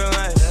nigga feel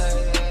like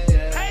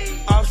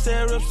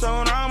offset rips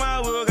on all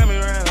my wheel, got me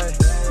ran like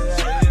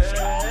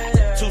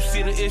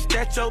two-seater, is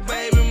that your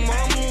baby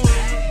mama?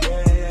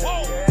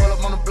 Pull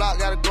up on the block,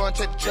 gotta go and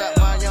check the trap,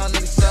 my young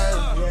nigga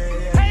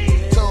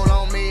serve. Tool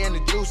on me and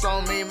the juice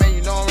on me, man,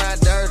 you know I'm ride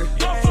dirty.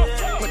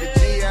 Put the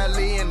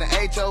GLE and the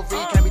HOV,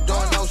 can't be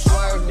doing no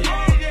swerving.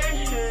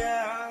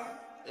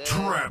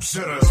 Trap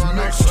Sitters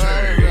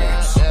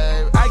mixtapes.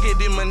 I get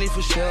this money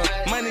for sure.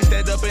 Money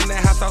stacked up in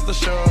that house off the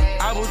shore.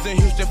 I was in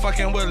Houston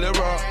fucking with Lil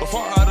Rock.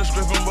 Before all the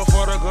stripping,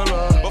 before the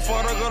galore.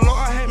 Before the galore,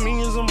 I had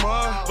millions of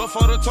more.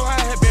 Before the tour, I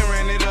had been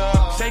rented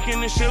up.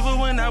 Shaking the shiver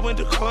when I went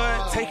to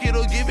court. Take it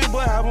or give it,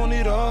 but I want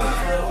it all.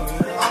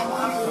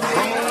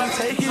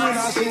 take it and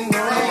I see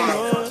no.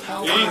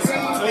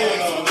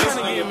 Trying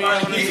to get me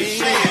on the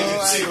shit.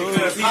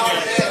 Because he came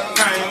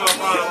up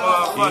on a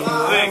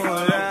motherfucking leg.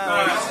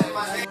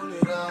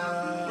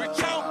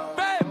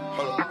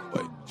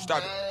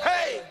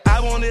 I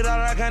want it all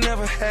like I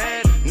never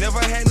had. Never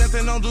had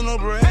nothing, don't do no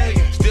brag.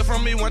 Steal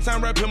from me one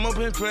time, wrap him up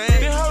in play.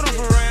 Then hold him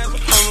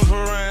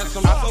for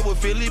ransom, I fuck with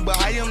Philly, but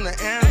I am the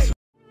answer.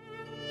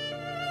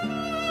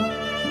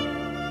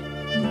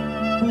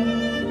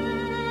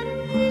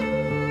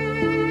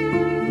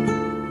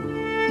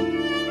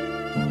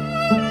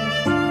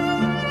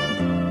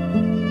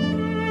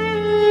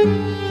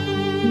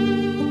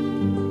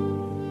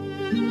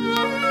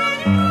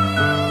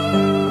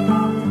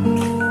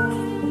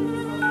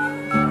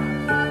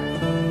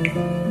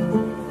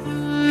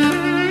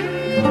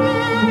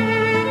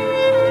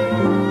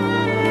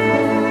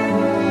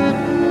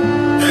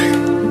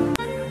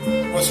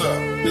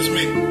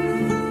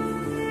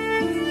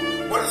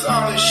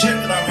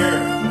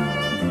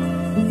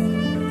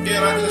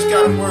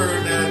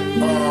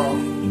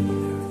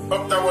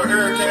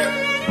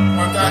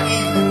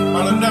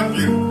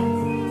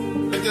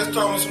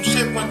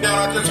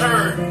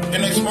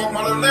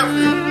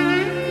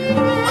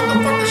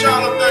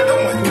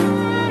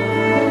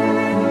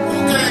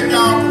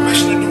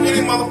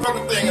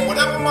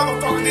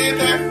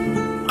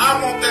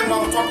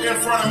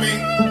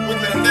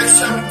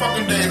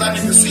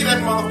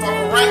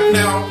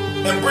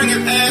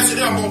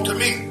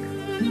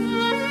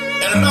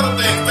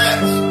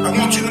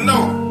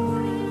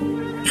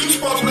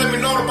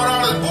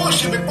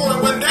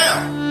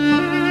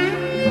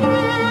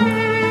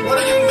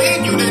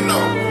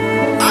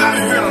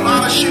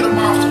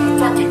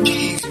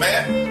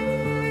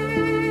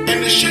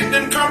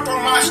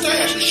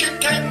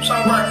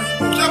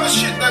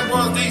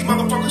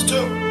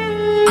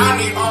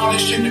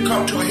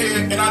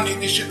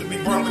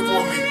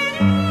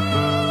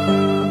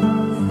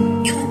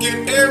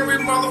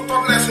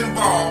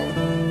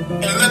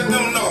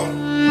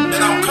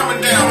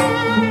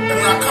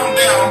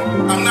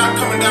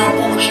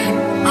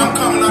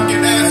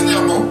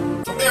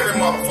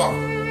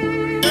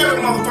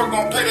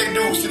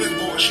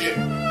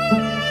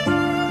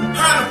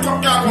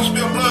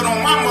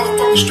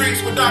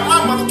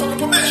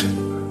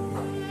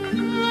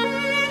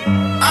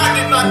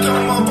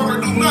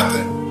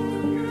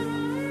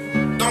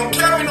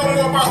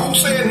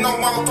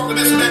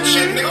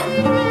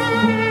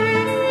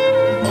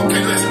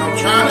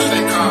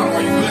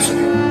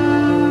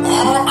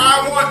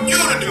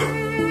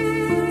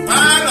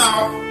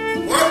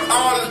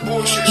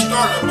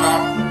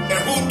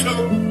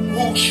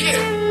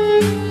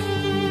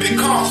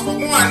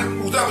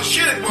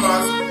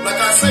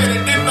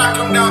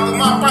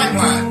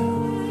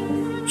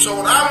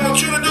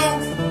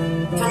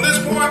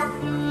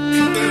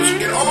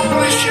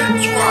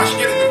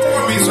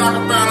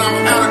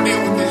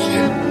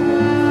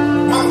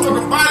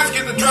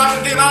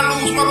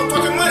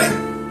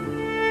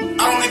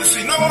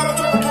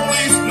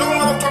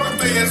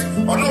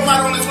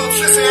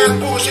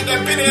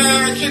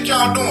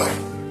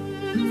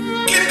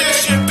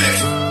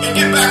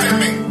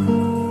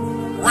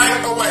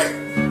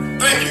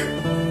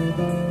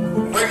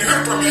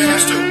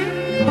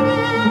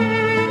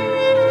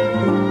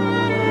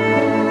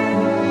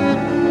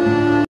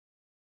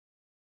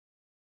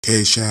 In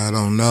case y'all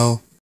don't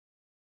know,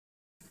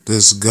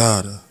 this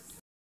Gutter,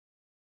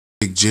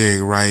 Big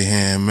Jig right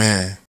hand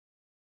man.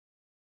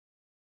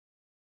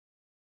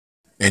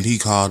 And he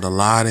called a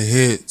lot of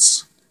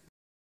hits.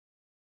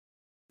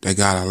 They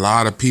got a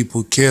lot of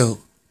people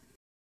killed.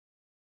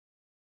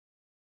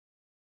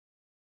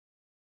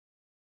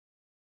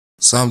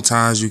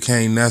 Sometimes you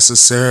can't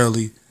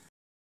necessarily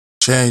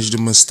change the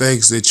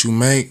mistakes that you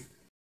make.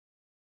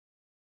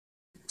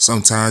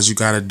 Sometimes you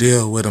gotta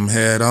deal with them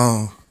head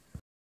on.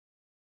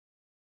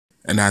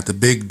 And after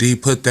Big D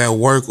put that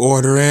work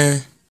order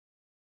in,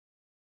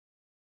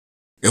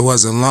 it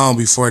wasn't long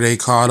before they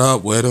caught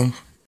up with him.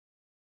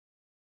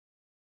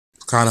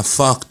 Kind of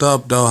fucked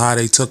up though how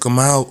they took him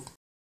out.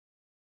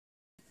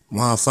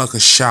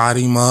 Motherfucker shot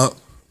him up,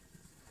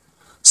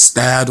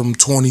 stabbed him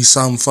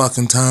 20-something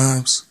fucking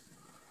times.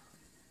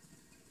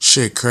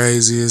 Shit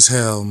crazy as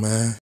hell,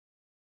 man.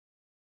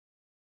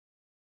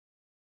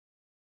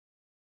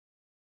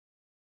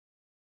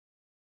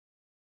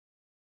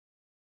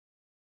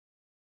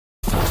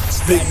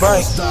 Big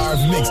Bang Stars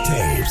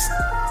mixtapes.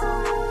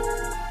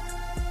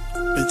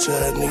 Bitch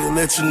ass nigga,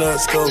 let your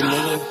nuts go,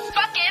 nigga.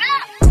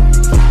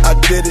 I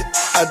did it,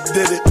 I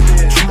did it.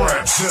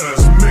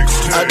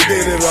 I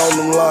did it on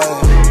them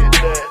lines.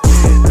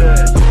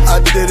 I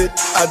did it,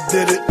 I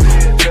did it.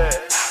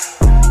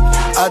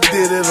 I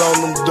did it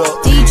on them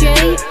ducks.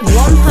 DJ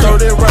 100.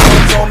 30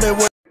 rounds on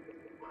me.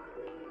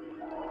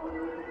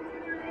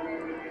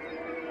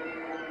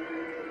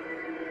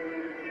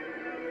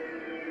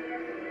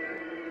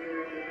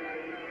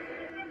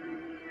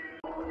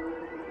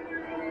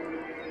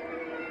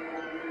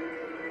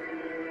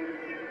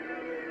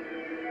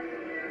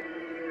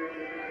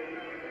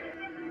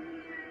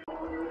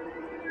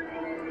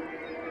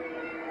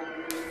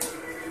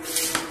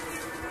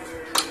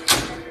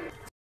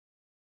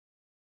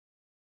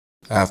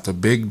 After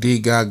Big D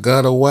got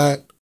gutter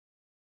whacked,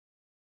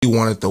 he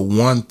wanted the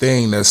one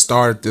thing that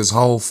started this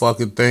whole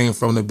fucking thing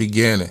from the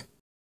beginning.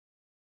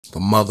 The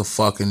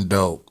motherfucking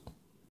dope.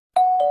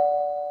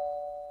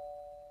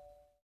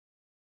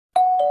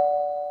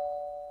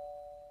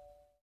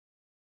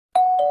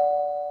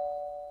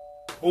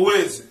 Who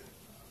is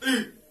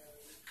it?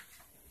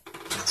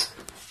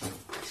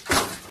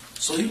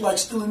 So you like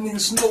stealing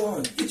niggas'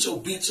 snow? Get your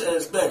bitch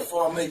ass back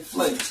before I make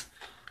flakes.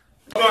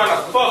 Why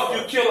the fuck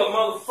you kill a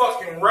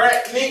motherfucking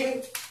rat,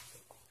 nigga?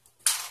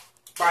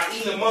 By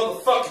eating a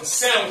motherfucking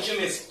sandwich in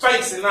his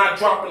face and not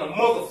dropping a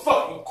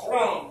motherfucking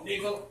crumb,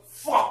 nigga.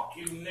 Fuck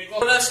you, nigga.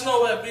 Where that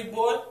snow at, big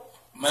boy?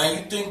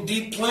 Man, you think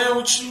Deep playing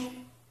with you?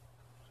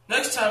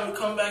 Next time we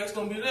come back, it's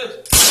gonna be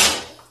this.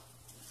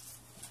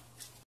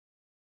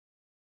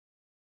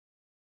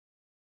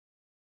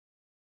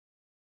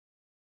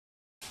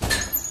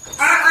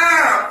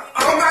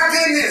 Oh my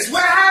goodness,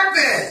 what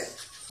happened?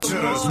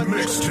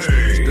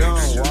 Young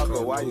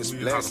Walker, why you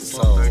splashing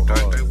so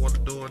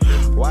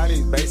hard? Why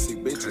these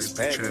basic bitches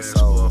packing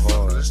so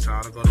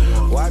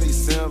hard? Why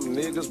these simp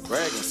niggas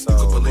bragging so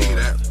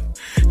hard?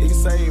 He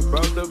say he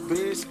broke the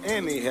bitch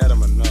and he had a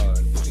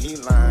minority. He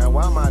lying,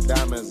 why my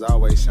diamonds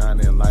always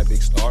shining like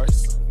big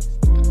stars?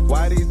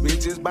 Why these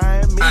bitches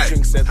buying me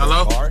drinks at the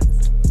bar?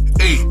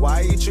 Hey,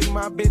 why you treat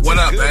my bitch what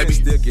up, baby?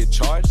 Still get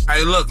charged?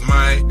 Hey, look,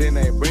 man.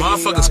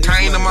 Motherfuckers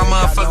came to my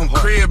motherfucking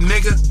crib,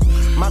 nigga,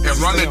 and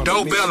run the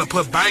doorbell and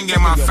put bang in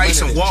my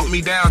face and walk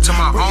me down to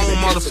my own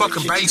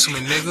motherfucking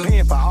basement, nigga.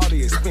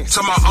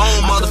 To my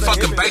own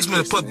motherfucking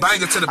basement and put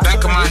banger to the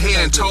back of my head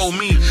and told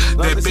me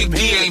that Big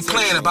D ain't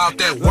playing about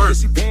that work.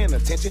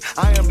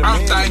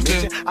 I'm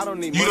thinking,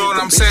 you know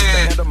what I'm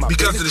saying?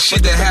 Because of the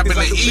shit that happened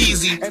to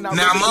Easy,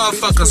 now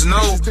motherfuckers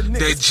know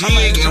that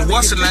Jig and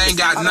what's-her-name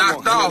got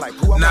knocked off.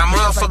 Now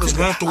motherfuckers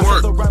want the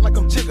work.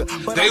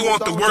 They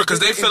want the work because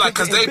they feel like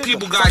because they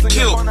people got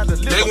killed,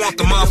 they want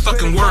the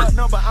motherfucking work.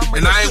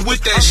 And I ain't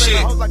with that shit.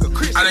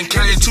 I done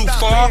came too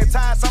far,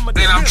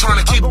 and I'm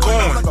trying to keep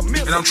going.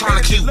 And I'm trying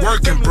to keep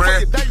working,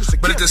 bruh.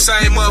 But at the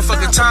same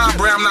motherfucking time,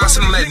 bruh, I'm not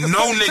gonna let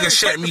no nigga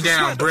shut me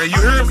down, bruh. You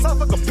hear me?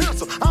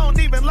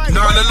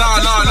 No,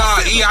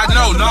 E, I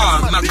know,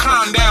 Now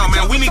calm down,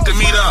 man. We need to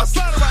meet up.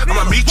 I'm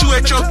gonna meet you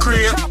at your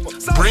crib.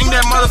 Bring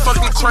that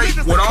motherfucking crate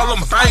with all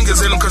them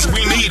bangers in them because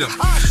we need them.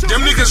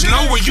 Them niggas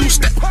know where you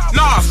stay.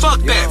 Nah, fuck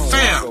that,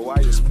 fam.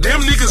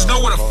 Them niggas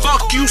know where the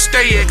fuck you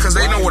stay at because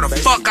they know where the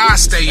fuck I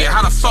stay at.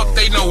 How the fuck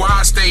they know where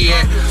I stay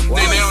at?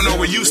 Then they don't know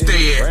where you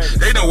stay at.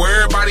 They know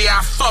where everybody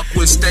I fuck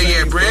with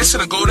stay at, bruh. It's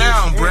gonna go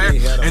down, bruh.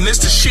 And this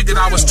the shit that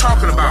I was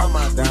talking about.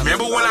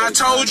 Remember when I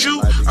told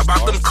you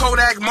about them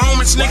Kodak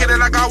moments, nigga,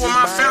 that I got with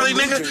my family,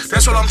 nigga?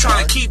 That's what I'm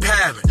trying to keep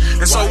having.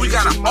 And so we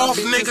gotta off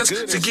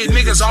niggas to get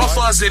niggas off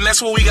us, and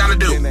that's what we gotta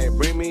do. They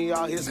bring me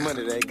all his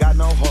money, they got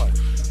no heart.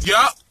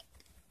 Yup.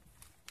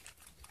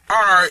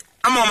 Alright,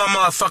 I'm on my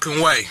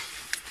motherfucking way.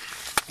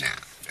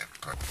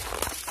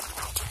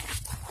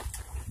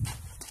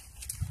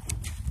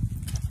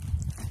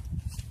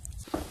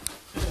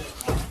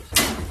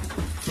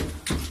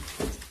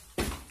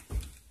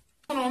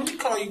 Hold on, let me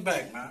call you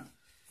back, man.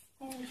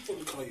 Let me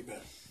fully call you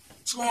back.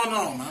 What's going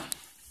on, man?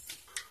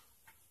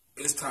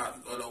 It's time to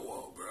go to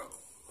war, bro.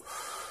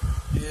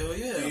 Hell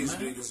yeah, These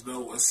man. niggas know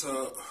what's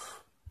up.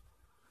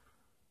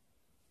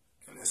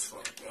 And it's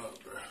fucked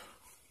up, bro.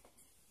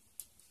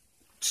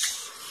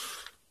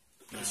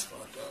 It's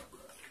fucked up, bro.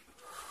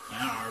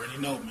 Man, I already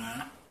know,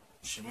 man.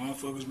 Shit,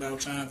 motherfuckers about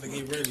time to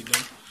get ready, though.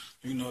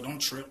 You know, don't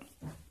trip.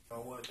 Know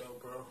what, though,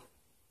 bro?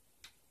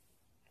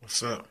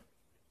 What's up?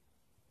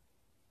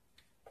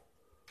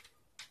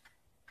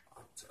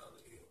 I'm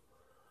telling you.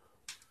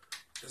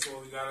 That's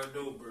what we gotta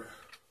do, bro.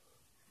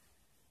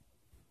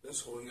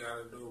 That's what we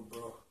gotta do,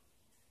 bro.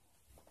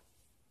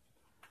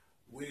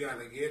 We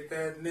gotta get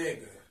that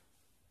nigga.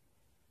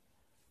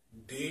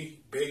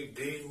 Big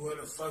D, who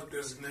the fuck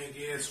this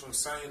nigga is from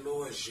St.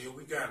 Louis, shit.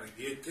 We gotta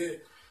get this.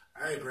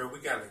 Hey, bro, we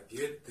gotta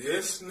get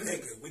this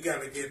nigga. We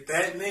gotta get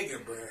that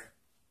nigga, bro.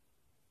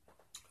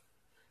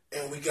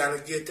 And we gotta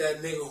get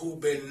that nigga who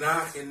been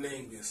knocking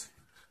niggas.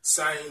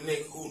 Same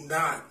nigga who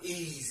not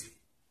easy.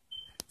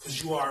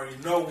 Cause you already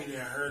know we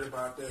done heard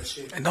about that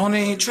shit. And don't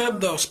even trip,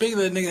 though. Speaking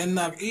of that nigga that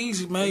knock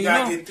easy, man, We you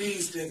gotta know. get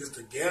these niggas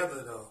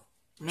together, though.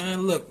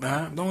 Man, look,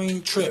 man. Don't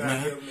even trip, We gotta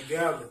man. get them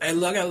together. Hey,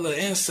 look, I got a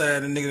little inside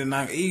the nigga that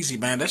knock easy,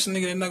 man. That's the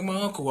nigga that knocked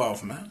my uncle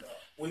off, man.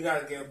 We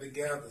gotta get them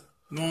together.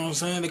 You know what I'm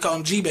saying? They call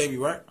him G-Baby,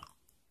 right?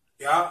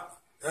 Yeah,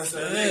 that's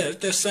that Yeah, nigga.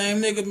 it's that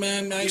same nigga,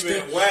 man. I used, He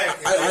to, been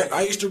whacking,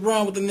 I used to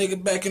run with the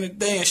nigga back in the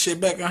day and shit,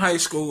 back in high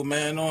school,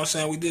 man. You know what I'm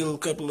saying? We did a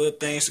couple of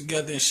things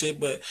together and shit,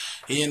 but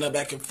he ended up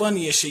acting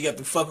funny and shit. Got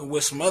to fucking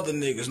with some other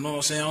niggas, you know what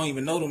I'm saying? I don't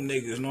even know them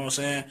niggas, you know what I'm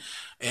saying?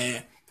 And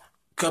a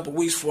couple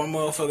weeks before my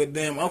motherfucking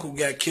damn uncle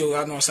got killed,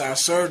 I know I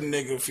served the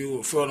nigga a few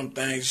of them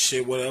things and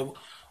shit, whatever.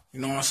 You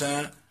know what I'm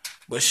saying?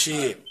 But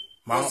shit.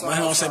 You know what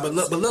I'm saying? But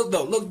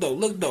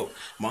look though.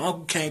 My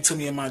uncle came to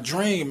me in my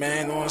dream,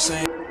 man. You know what I'm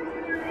saying?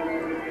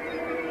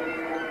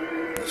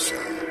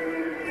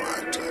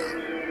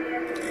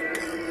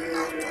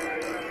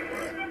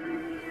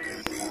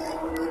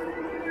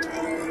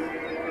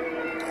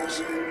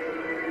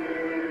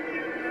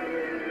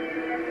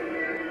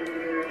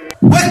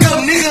 Wake up,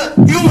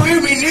 nigga. You don't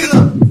hear me, nigga.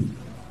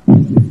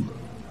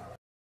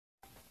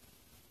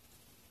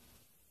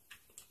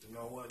 You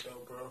know what,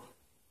 though, bro?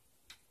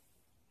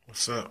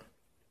 What's up?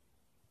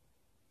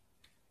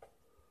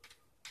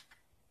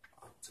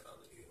 I'm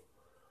telling you.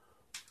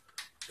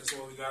 That's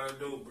what we gotta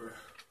do, bro.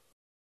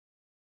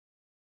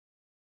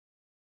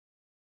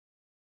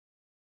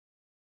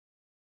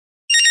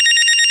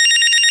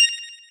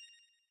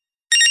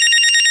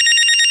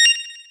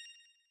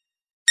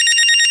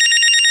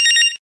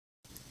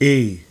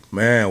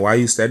 Man, why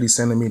you steady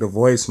sending me the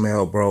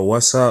voicemail, bro?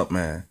 What's up,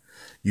 man?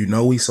 You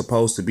know we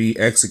supposed to be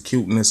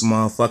executing this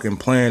motherfucking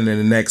plan in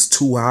the next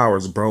 2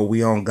 hours, bro. We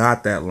don't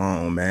got that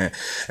long, man.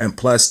 And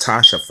plus,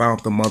 Tasha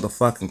found the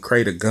motherfucking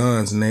crate of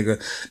guns,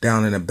 nigga,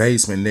 down in the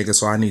basement, nigga.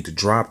 So I need to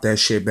drop that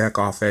shit back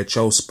off at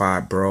your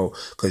spot, bro.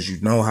 Cause you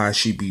know how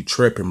she be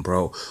tripping,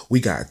 bro. We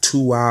got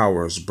 2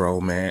 hours,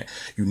 bro, man.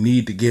 You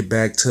need to get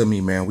back to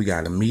me, man. We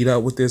gotta meet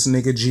up with this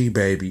nigga G,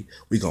 baby.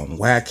 We gonna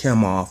whack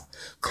him off,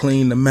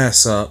 clean the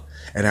mess up.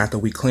 And after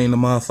we clean the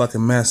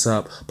motherfucking mess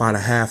up, about a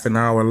half an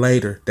hour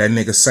later, that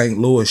nigga St.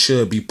 Louis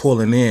should be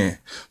pulling in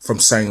from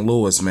St.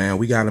 Louis, man.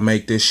 We got to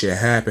make this shit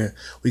happen.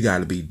 We got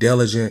to be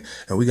diligent,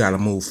 and we got to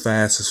move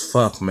fast as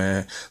fuck,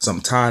 man. So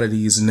I'm tired of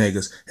these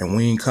niggas, and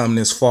we ain't come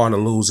this far to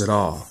lose it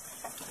all.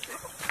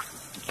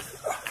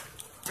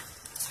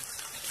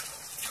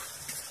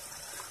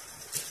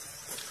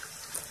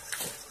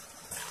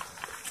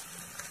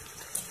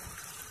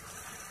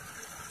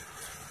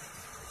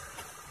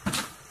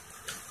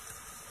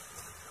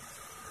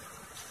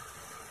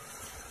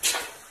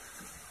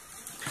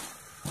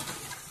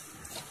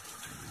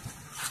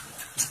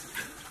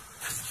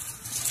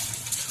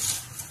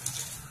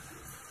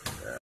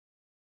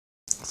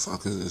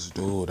 Fuck is this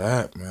dude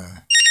at,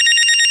 man?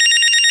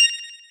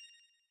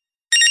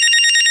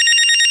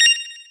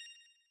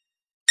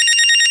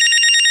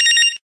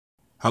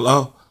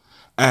 Hello?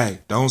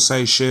 Hey, don't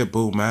say shit,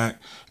 Boo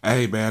Mac.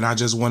 Hey, man, I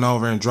just went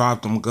over and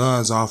dropped them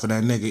guns off of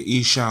that nigga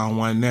Eshawn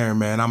one there,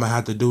 man. I'm gonna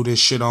have to do this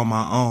shit on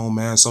my own,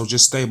 man. So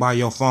just stay by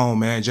your phone,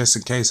 man, just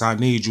in case I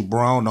need you,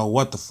 bro. I don't know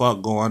what the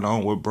fuck going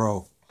on with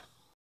bro.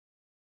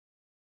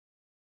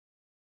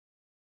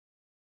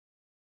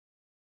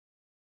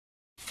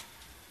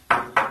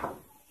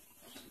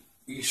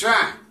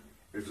 Eshawn,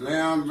 it's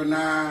Leon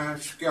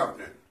Bernard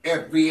Skelton,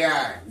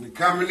 FBI. We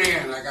coming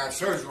in. I got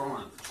search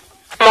warrant.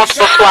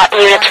 Multiple SWAT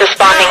units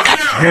responding.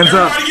 Hands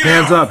up,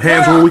 hands up,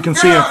 hands where we can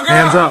see them.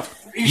 Hands up.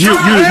 No.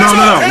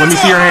 Let me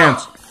see your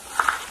hands.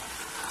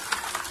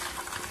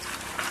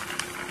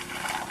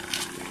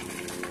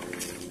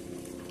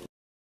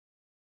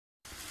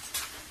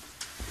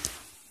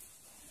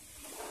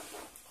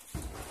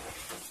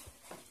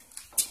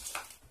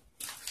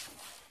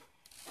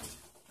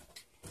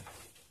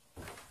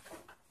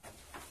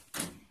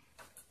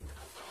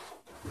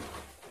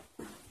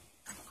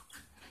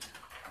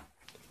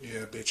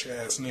 Yeah, bitch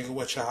ass nigga,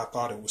 what y'all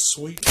thought it was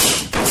sweet?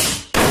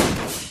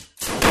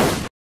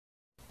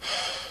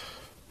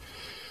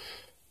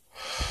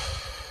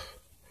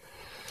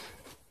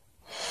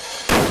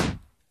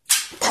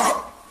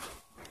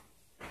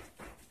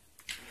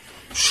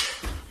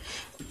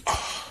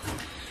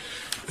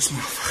 This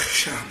motherfucker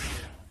shot me.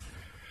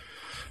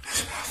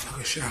 This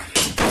motherfucker shot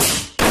me.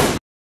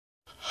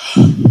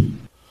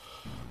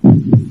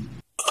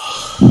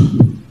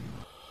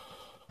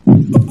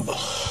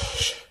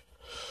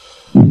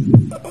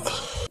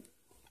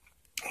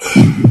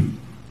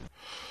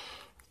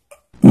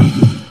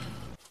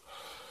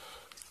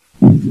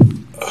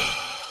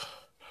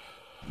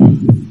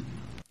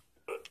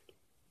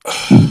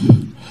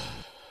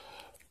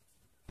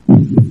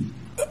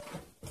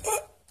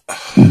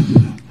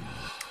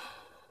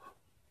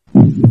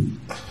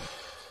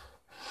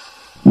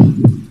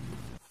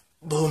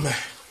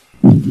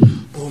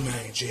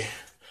 Boomerang, G.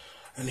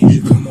 I need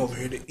you to come over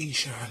here to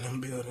Eshawn, them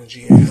building,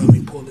 G, and help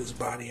me pull his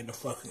body in the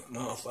fucking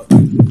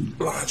motherfucking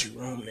laundry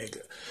room,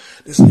 nigga.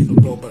 This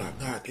nigga, bro, but I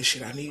got this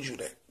shit. I need you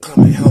to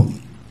come and help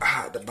me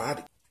hide the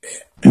body.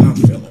 And I'm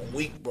feeling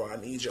weak, bro.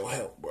 I need your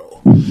help,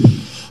 bro.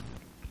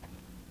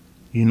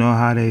 You know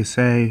how they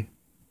say,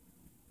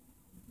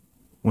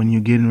 when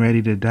you're getting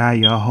ready to die,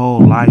 your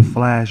whole life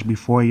flash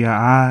before your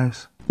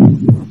eyes?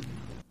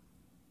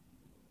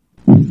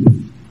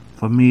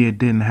 For me, it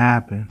didn't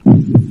happen.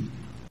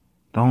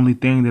 The only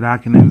thing that I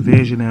can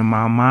envision in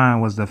my mind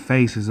was the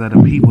faces of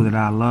the people that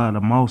I love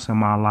the most in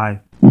my life.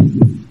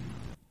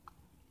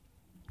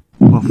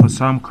 But for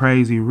some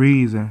crazy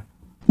reason,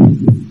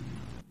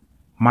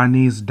 my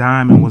niece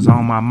Diamond was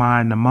on my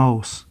mind the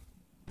most.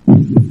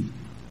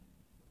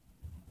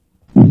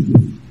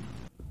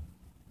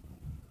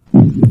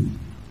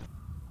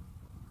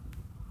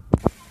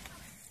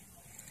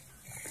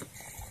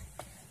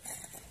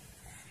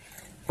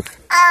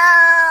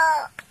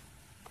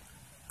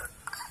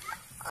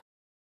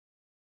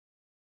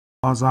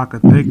 All I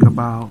could think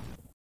about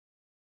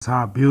is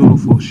how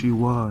beautiful she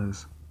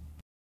was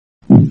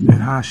and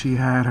how she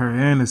had her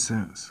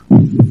innocence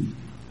and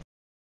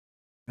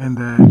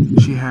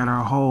that she had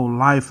her whole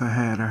life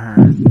ahead of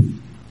her.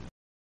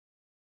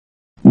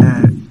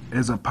 That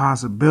there's a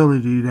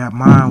possibility that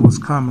mine was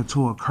coming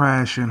to a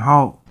crashing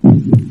halt.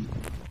 You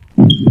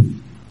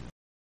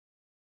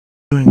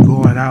ain't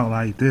going out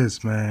like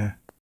this, man.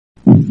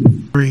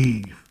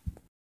 Breathe.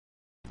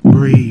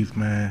 Breathe,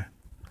 man.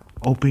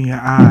 Open your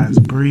eyes.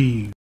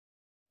 Breathe.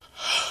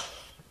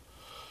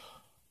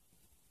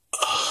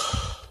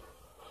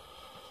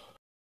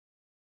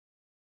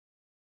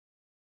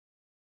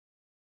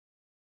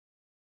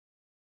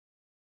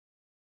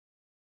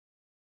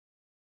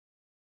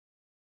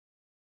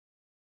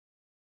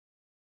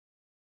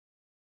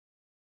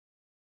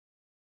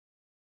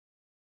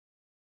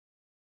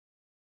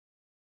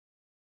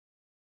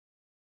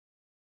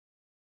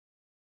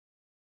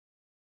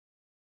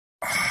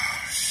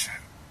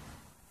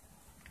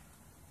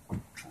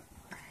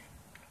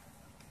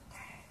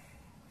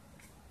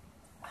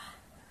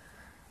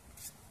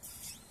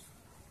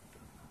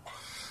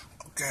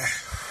 Okay.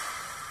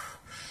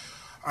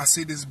 I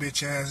see this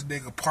bitch ass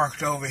nigga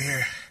parked over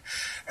here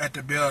at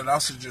the building. I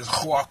should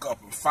just walk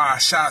up and fire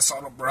shots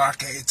on him, bro. I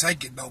can't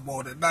take it no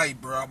more tonight,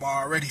 bro. I'm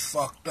already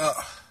fucked up.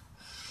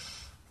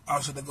 I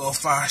was gonna go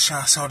fire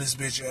shots on this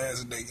bitch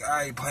ass nigga.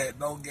 I ain't playing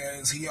no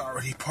games. He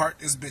already parked.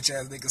 This bitch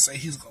ass nigga say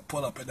he's gonna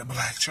pull up in the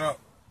black truck.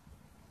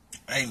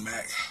 Hey,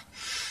 Mac.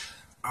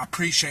 I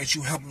appreciate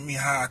you helping me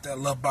hide that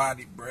little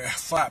body, bro.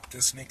 Flop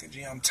this nigga,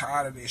 G. I'm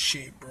tired of this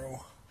shit,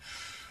 bro.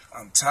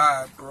 I'm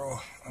tired, bro.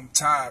 I'm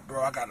tired,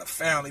 bro. I got a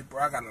family,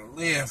 bro. I gotta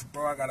live,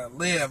 bro. I gotta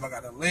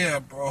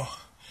live, bro.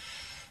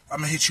 I'm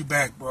gonna hit you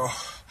back, bro.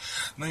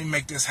 Let me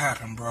make this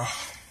happen, bro.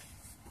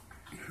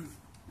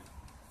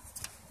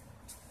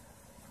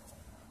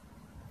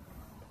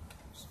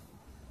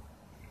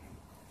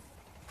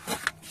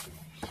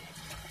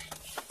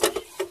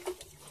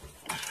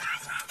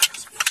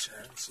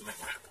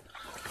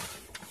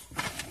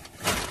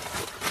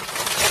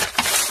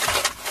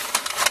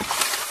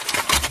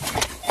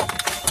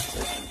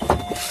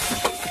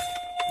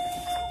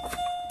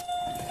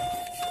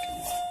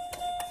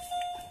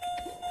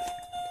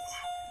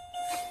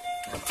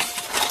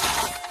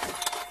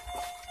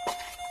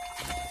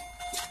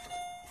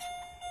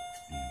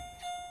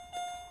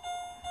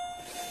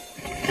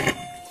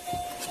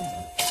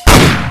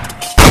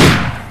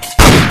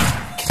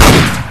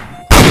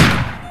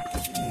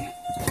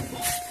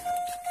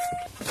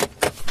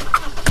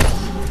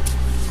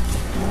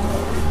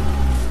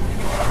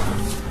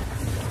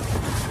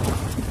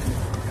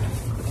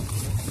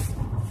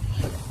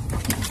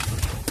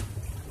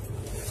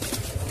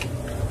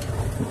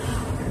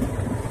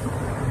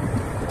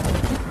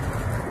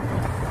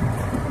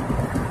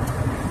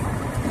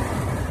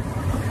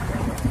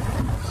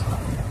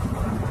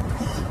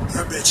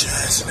 Bitch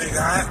ass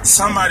nigga.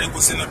 Somebody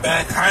was in the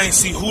back. I ain't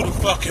see who the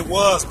fuck it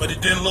was, but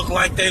it didn't look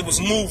like they was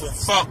moving.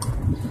 Fuck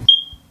 'em.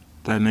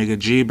 That nigga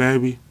G,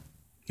 baby,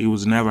 he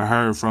was never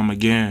heard from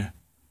again.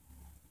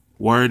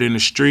 Word in the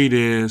street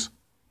is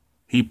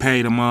he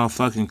paid a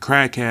motherfucking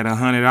crackhead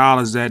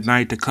 $100 that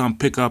night to come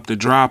pick up the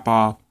drop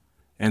off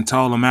and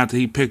told him after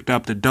he picked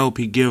up the dope,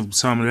 he'd give him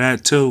some of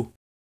that too.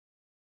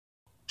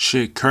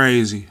 Shit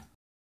crazy.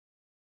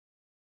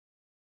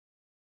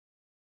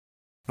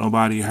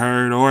 Nobody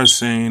heard or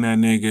seen that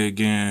nigga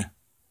again.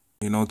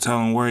 You know, tell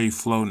him where he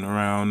floating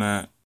around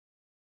at.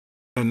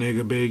 That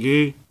nigga Big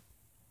E,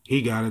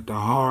 he got it the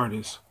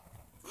hardest.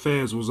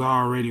 Feds was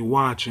already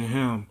watching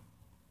him.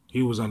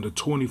 He was under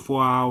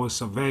 24-hour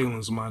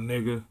surveillance, my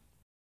nigga.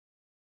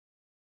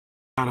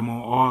 Got him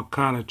on all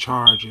kind of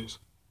charges.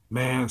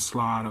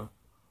 Manslaughter,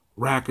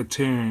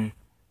 racketeering,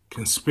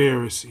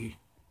 conspiracy.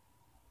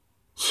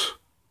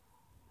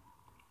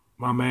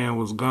 My man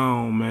was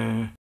gone,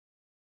 man.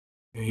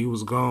 And he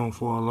was gone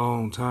for a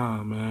long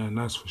time, man,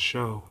 that's for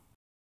sure.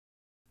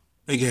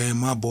 They gave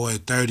my boy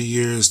 30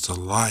 years to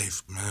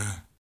life,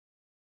 man.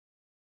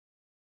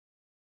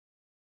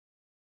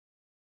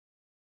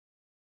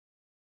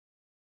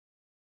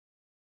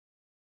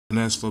 And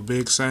as for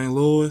Big St.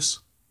 Louis,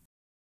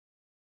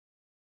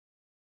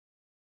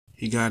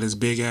 he got his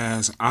big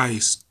ass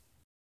iced.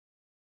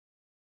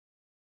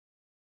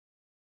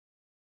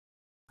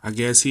 I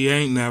guess he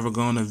ain't never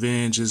gonna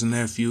avenge his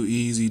nephew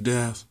Easy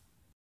death.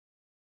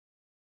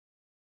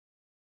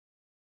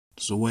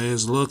 It's the way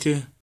it's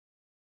looking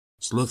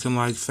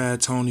like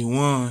Fat Tony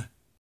won.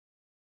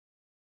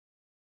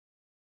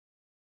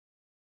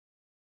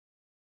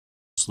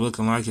 It's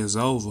looking like it's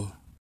over.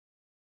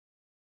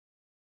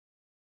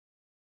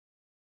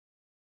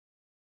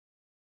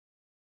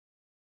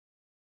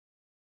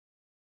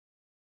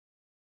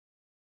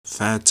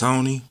 Fat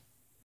Tony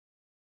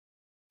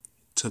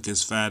took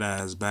his fat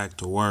ass back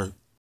to work.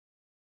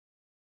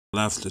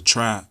 Left the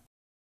trap.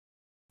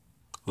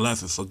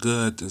 Left it for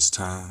good this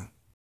time.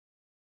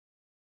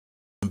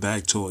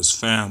 Back to his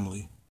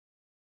family.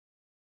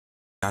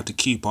 Got to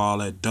keep all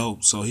that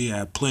dope, so he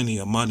had plenty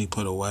of money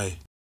put away.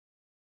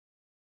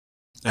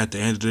 At the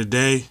end of the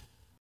day,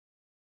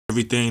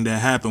 everything that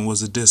happened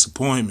was a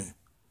disappointment.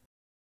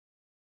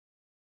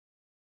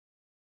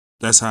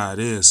 That's how it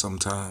is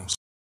sometimes.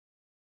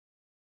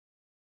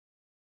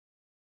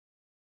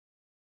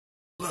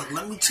 Look,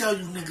 let me tell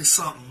you niggas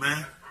something,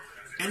 man.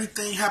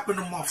 Anything happen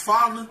to my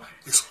father,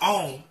 it's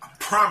on. I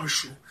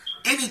promise you.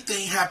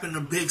 Anything happen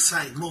to Big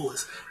St.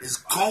 Louis, it's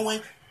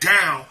going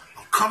down.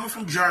 I'm coming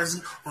from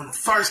Jersey on the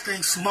first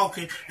thing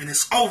smoking, and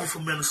it's over for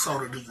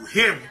Minnesota. Do you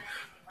hear me?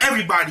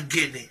 Everybody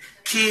getting it.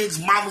 Kids,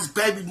 mamas,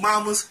 baby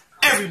mamas,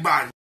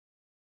 everybody.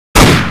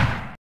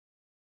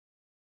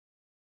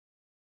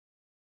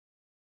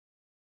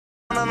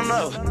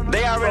 No.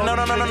 They already know,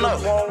 no.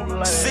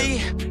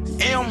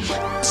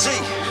 CMG.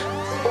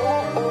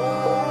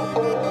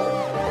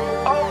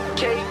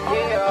 Okay,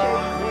 yeah.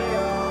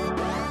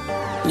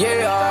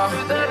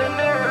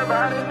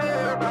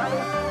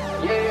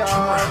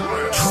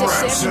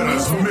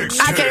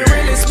 I can't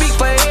really speak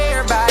for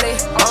everybody.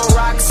 I'm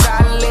rock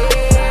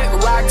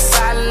solid, rock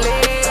solid.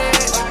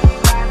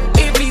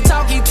 If he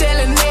talk, he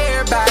telling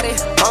everybody.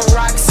 I'm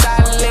rock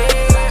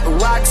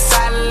solid, rock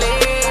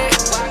solid.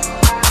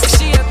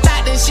 She a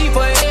thought that she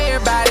for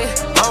everybody.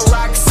 I'm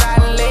rock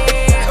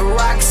solid,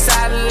 rock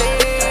solid.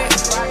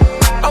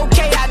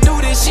 Okay, I do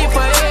this shit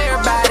for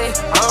everybody.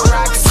 I'm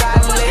rock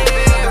solid,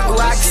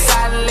 rock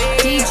solid.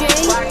 DJ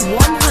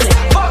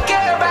 100. Fuck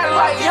everybody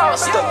like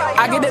youngster.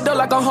 I get that dough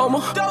like a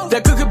homer.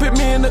 That cookie put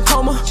me in the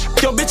coma.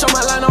 Yo, bitch on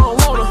my line, I don't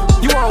want her.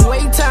 You want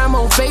wait time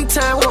on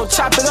FaceTime? We gon'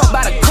 chop it up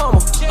by the comma.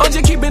 I'm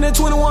just keeping it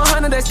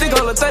 2100. That stick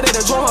on the 30,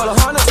 that drum on the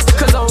 100.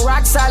 Cause I'm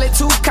rock solid,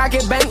 too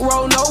cocky,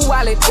 bankroll, no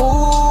wallet.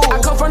 Ooh,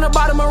 I come from the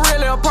bottom, I'm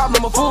really a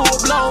problem. A full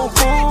blown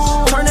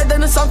fool. Turn that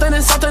into something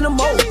and something to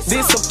more.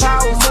 This a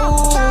power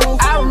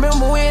move. I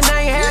remember when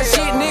I ain't had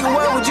shit, nigga,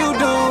 what would you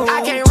do?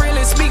 I can't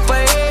really speak for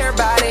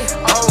everybody.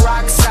 I'm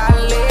rock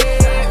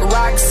solid,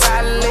 rock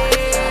solid.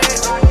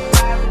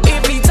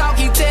 If he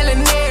talk, he telling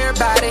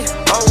everybody.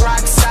 I'm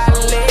rock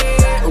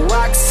solid,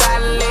 rock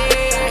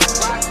solid.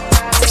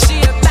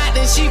 She a thought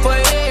that she for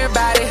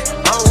everybody.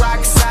 I'm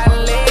rock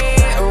solid,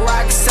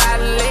 rock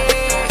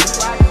solid.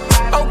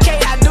 Okay,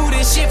 I do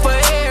this shit for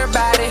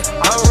everybody.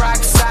 I'm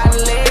rock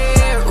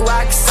solid,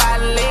 rock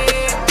solid,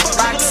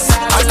 rock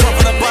solid. I come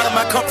from the bottom,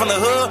 I come from the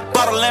hood.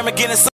 Bottle lamb getting